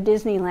had been to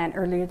Disneyland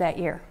earlier that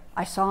year.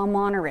 I saw a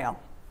monorail.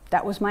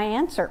 That was my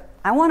answer.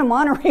 I want a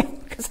monorail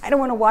because I don't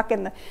want to walk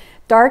in the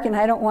dark and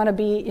I don't want to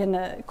be in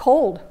the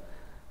cold.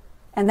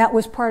 And that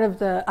was part of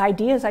the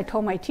ideas I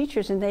told my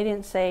teachers, and they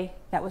didn't say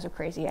that was a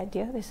crazy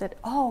idea. They said,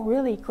 oh,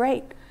 really?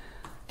 Great.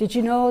 Did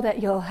you know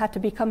that you'll have to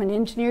become an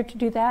engineer to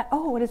do that?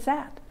 Oh, what is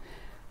that?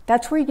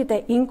 That's where you get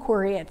that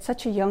inquiry at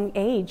such a young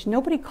age.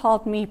 Nobody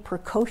called me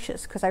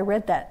precocious, because I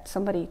read that.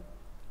 Somebody,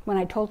 when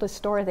I told the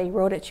story, they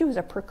wrote it. She was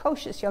a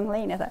precocious young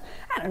lady. I thought,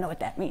 I don't know what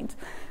that means.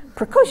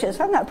 Precocious?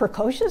 I'm not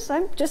precocious.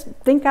 I'm just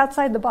think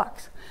outside the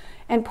box.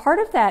 And part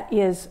of that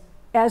is,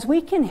 as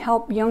we can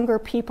help younger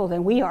people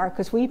than we are,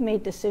 because we've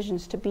made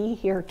decisions to be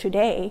here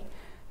today,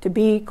 to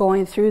be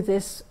going through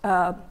this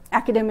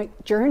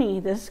academic journey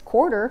this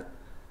quarter,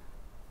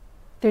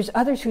 there's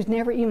others who's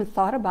never even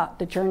thought about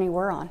the journey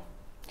we're on.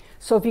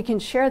 So if you can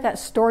share that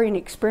story and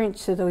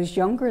experience to those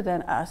younger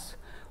than us,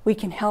 we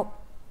can help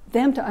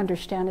them to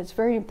understand it's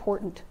very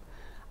important.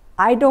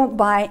 I don't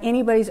buy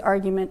anybody's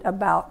argument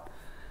about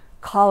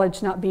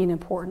college not being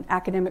important,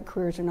 academic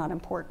careers are not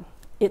important.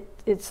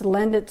 It's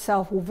lend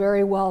itself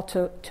very well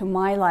to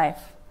my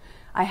life.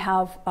 I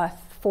have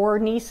 4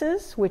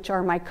 nieces, which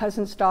are my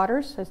cousin's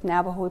daughters. As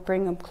Navajo, we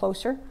bring them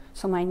closer,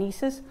 so my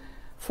nieces.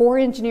 4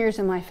 engineers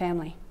in my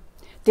family.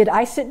 Did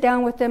I sit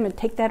down with them and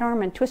take that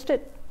arm and twist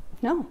it?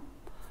 No.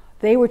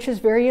 They were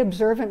just very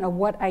observant of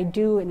what I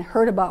do and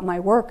heard about my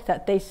work,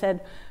 that they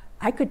said,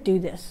 I could do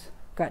this.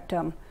 Got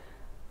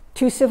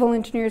 2 civil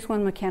engineers,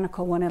 1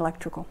 mechanical, 1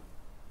 electrical.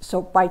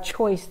 So by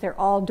choice, they're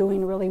all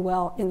doing really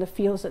well in the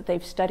fields that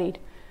they've studied.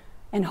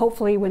 And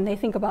hopefully when they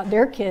think about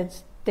their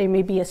kids, they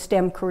may be a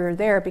STEM career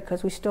there,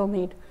 because we still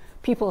need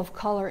people of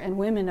color and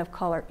women of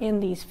color in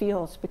these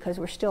fields because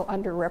we're still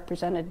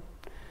underrepresented.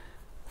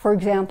 For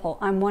example,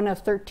 I'm one of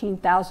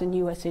 13,000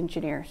 U.S.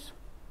 engineers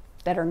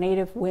that are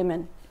Native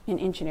women in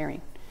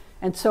engineering.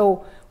 And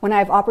so when I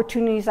have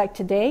opportunities like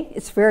today,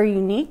 it's very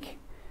unique.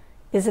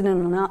 Is it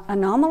an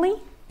anomaly?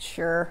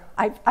 Sure,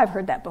 I've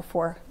heard that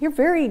before. You're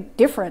very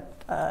different.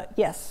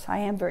 Yes, I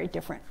am very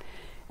different.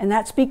 And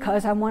that's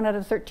because I'm one out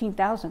of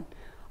 13,000.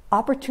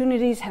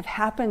 Opportunities have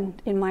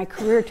happened in my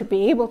career to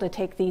be able to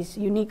take these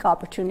unique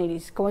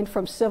opportunities, going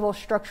from civil,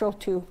 structural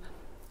to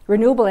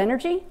renewable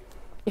energy.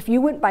 If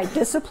you went by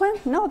discipline,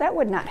 no, that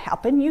would not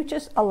happen. You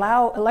just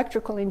allow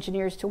electrical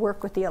engineers to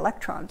work with the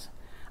electrons.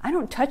 I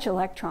don't touch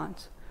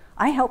electrons.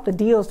 I help the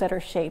deals that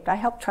are shaped. I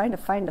help trying to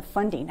find the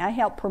funding. I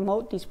help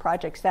promote these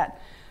projects that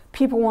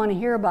people want to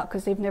hear about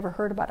because they've never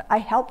heard about it. I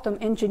help them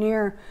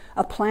engineer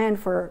a plan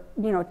for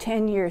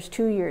 10 years,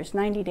 2 years,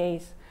 90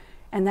 days.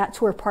 And that's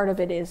where part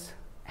of it is,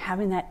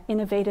 having that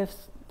innovative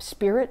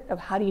spirit of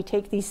how do you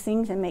take these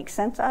things and make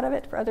sense out of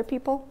it for other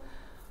people.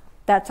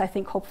 That's, I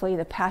think, hopefully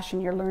the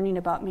passion you're learning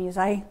about me, is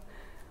I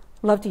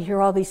love to hear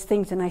all these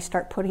things and I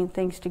start putting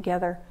things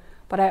together.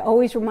 But I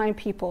always remind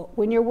people,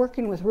 when you're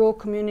working with rural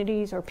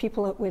communities or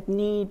people with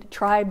need,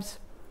 tribes,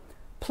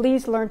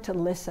 please learn to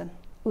listen.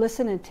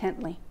 Listen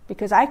intently.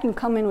 Because I can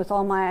come in with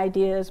all my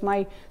ideas,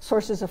 my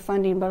sources of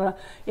funding, but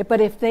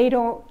if they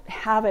don't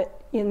have it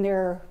in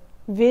their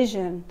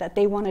vision that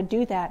they want to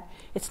do that,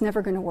 it's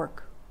never going to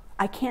work.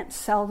 I can't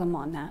sell them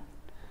on that.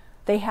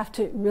 They have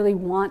to really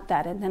want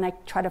that, and then I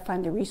try to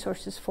find the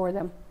resources for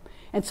them.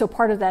 And so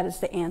part of that is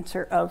the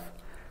answer of,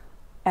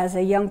 as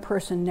a young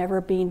person, never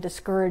being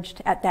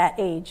discouraged at that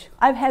age.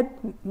 I've had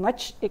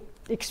much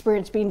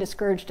experience being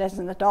discouraged as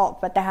an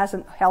adult, but that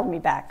hasn't held me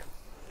back.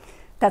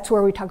 That's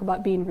where we talk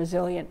about being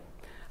resilient.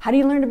 How do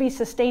you learn to be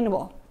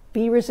sustainable?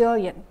 Be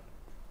resilient.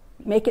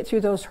 Make it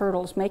through those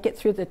hurdles. Make it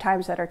through the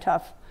times that are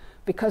tough.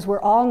 Because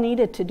we're all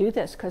needed to do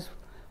this, because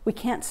we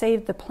can't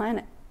save the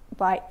planet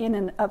by in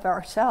and of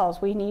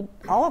ourselves. We need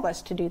all of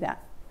us to do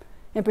that.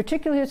 And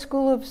particularly at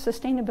School of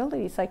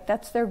Sustainability, it's like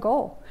that's their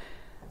goal.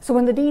 So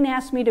when the dean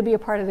asked me to be a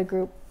part of the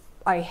group,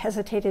 I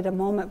hesitated a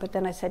moment, but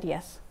then I said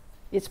yes.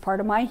 It's part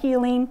of my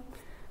healing,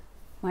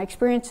 my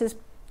experiences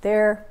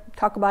there,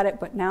 talk about it,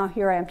 but now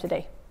here I am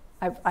today.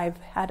 I've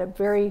had a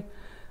very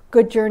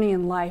good journey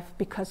in life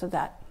because of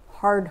that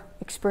hard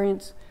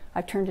experience.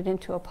 I've turned it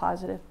into a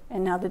positive.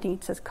 And now the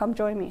dean says, come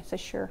join me. I said,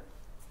 sure.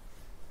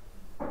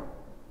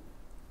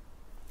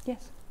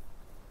 Yes.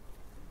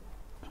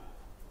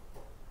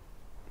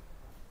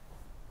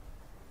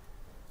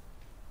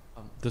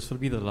 This will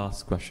be the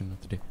last question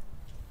of the day.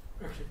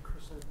 Actually,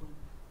 Chris,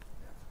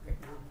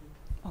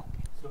 Oh.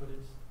 So it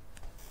is.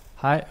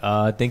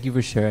 Hi, thank you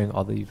for sharing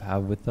all that you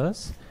have with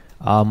us.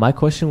 My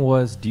question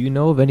was, do you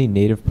know of any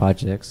native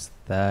projects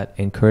that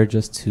encourage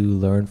us to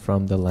learn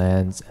from the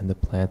lands and the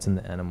plants and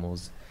the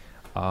animals?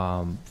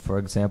 For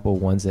example,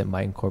 ones that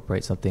might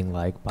incorporate something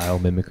like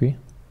biomimicry?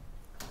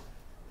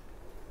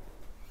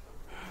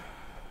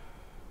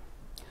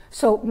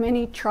 So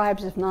many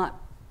tribes, if not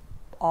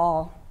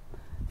all,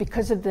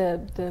 because of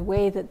the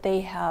way that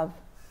they have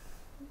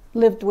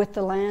lived with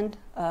the land,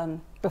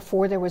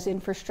 before there was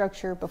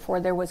infrastructure, before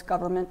there was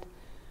government,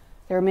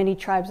 there are many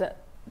tribes that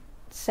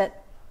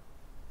set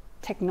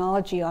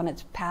technology on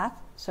its path.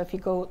 So if you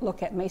go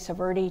look at Mesa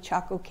Verde,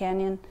 Chaco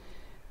Canyon,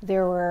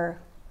 there were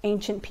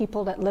ancient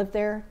people that lived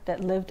there,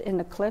 that lived in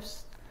the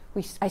cliffs.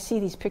 I see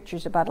these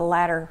pictures about a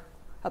ladder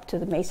up to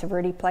the Mesa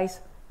Verde place.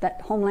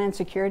 That Homeland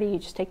Security, you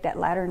just take that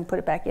ladder and put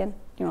it back in.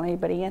 You don't let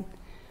anybody in.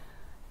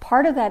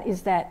 Part of that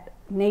is that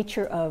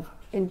nature of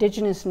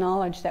indigenous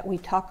knowledge that we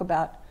talk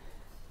about,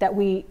 that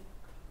we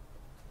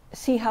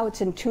see how it's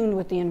in tune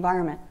with the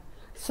environment.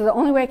 So the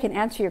only way I can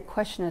answer your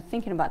question of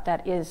thinking about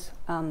that is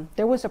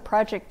there was a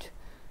project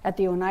at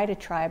the Oneida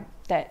tribe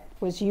that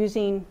was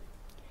using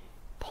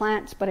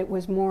plants, but it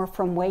was more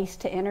from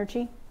waste to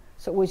energy.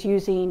 So it was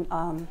using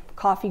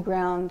coffee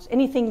grounds,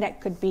 anything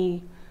that could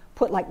be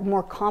put like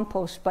more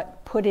compost,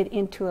 but put it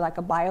into like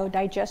a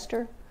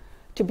biodigester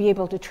to be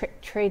able to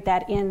trade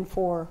that in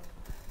for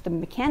the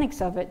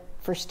mechanics of it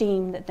for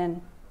steam that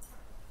then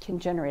can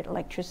generate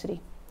electricity.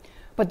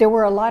 But there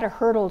were a lot of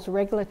hurdles,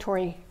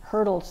 regulatory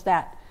hurdles,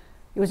 that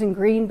it was in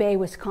Green Bay,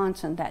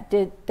 Wisconsin, that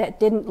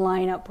didn't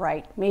line up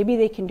right. Maybe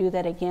they can do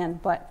that again,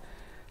 but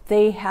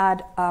they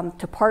had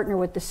to partner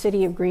with the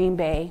city of Green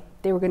Bay.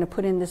 They were going to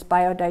put in this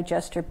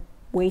biodigester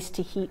waste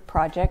to heat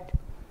project.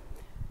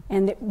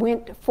 And it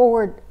went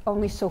forward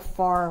only so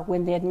far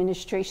when the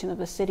administration of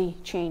the city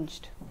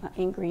changed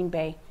in Green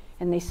Bay.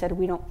 And they said,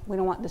 we don't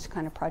want this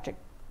kind of project.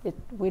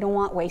 We don't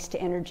want waste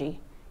to energy.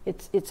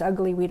 It's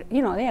ugly.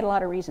 They had a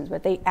lot of reasons,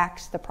 but they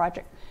axed the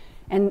project.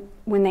 And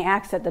when they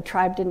axed it, the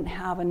tribe didn't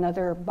have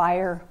another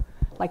buyer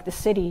like the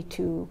city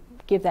to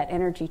give that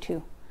energy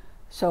to.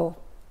 So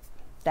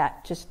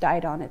that just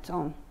died on its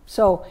own.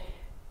 So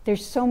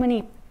there's so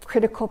many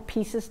critical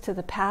pieces to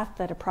the path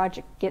that a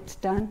project gets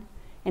done,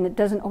 and it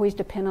doesn't always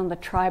depend on the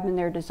tribe and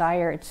their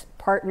desire. It's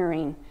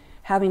partnering,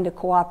 having the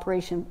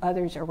cooperation of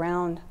others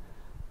around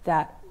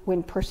that.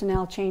 When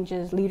personnel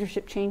changes,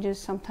 leadership changes,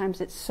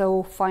 sometimes it's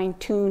so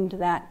fine-tuned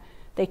that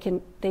they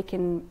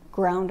can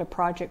ground a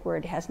project where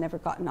it has never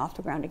gotten off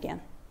the ground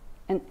again.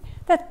 And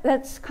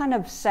that's kind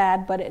of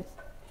sad, but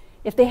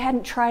if they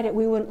hadn't tried it,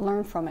 we wouldn't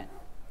learn from it,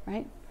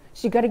 right?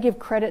 So you got to give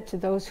credit to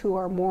those who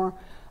are more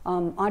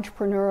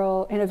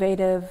entrepreneurial,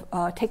 innovative,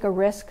 take a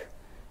risk.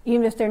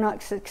 Even if they're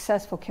not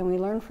successful, can we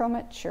learn from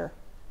it? Sure.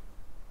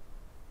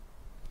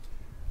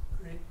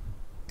 Great.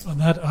 On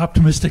that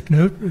optimistic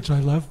note, which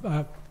I love,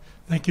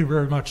 thank you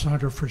very much,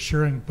 Sandra, for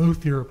sharing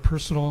both your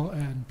personal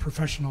and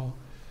professional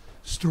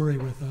story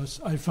with us.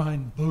 I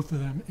find both of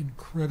them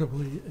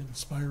incredibly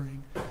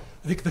inspiring.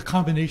 I think the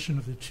combination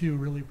of the two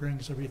really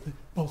brings everything,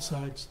 both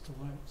sides to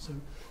life. So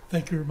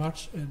thank you very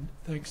much, and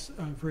thanks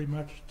very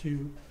much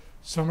to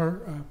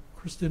Summer,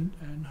 Kristen,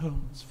 and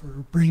Holmes for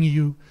bringing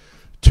you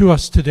to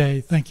us today.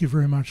 Thank you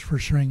very much for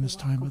sharing this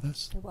time with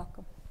us. You're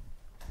welcome.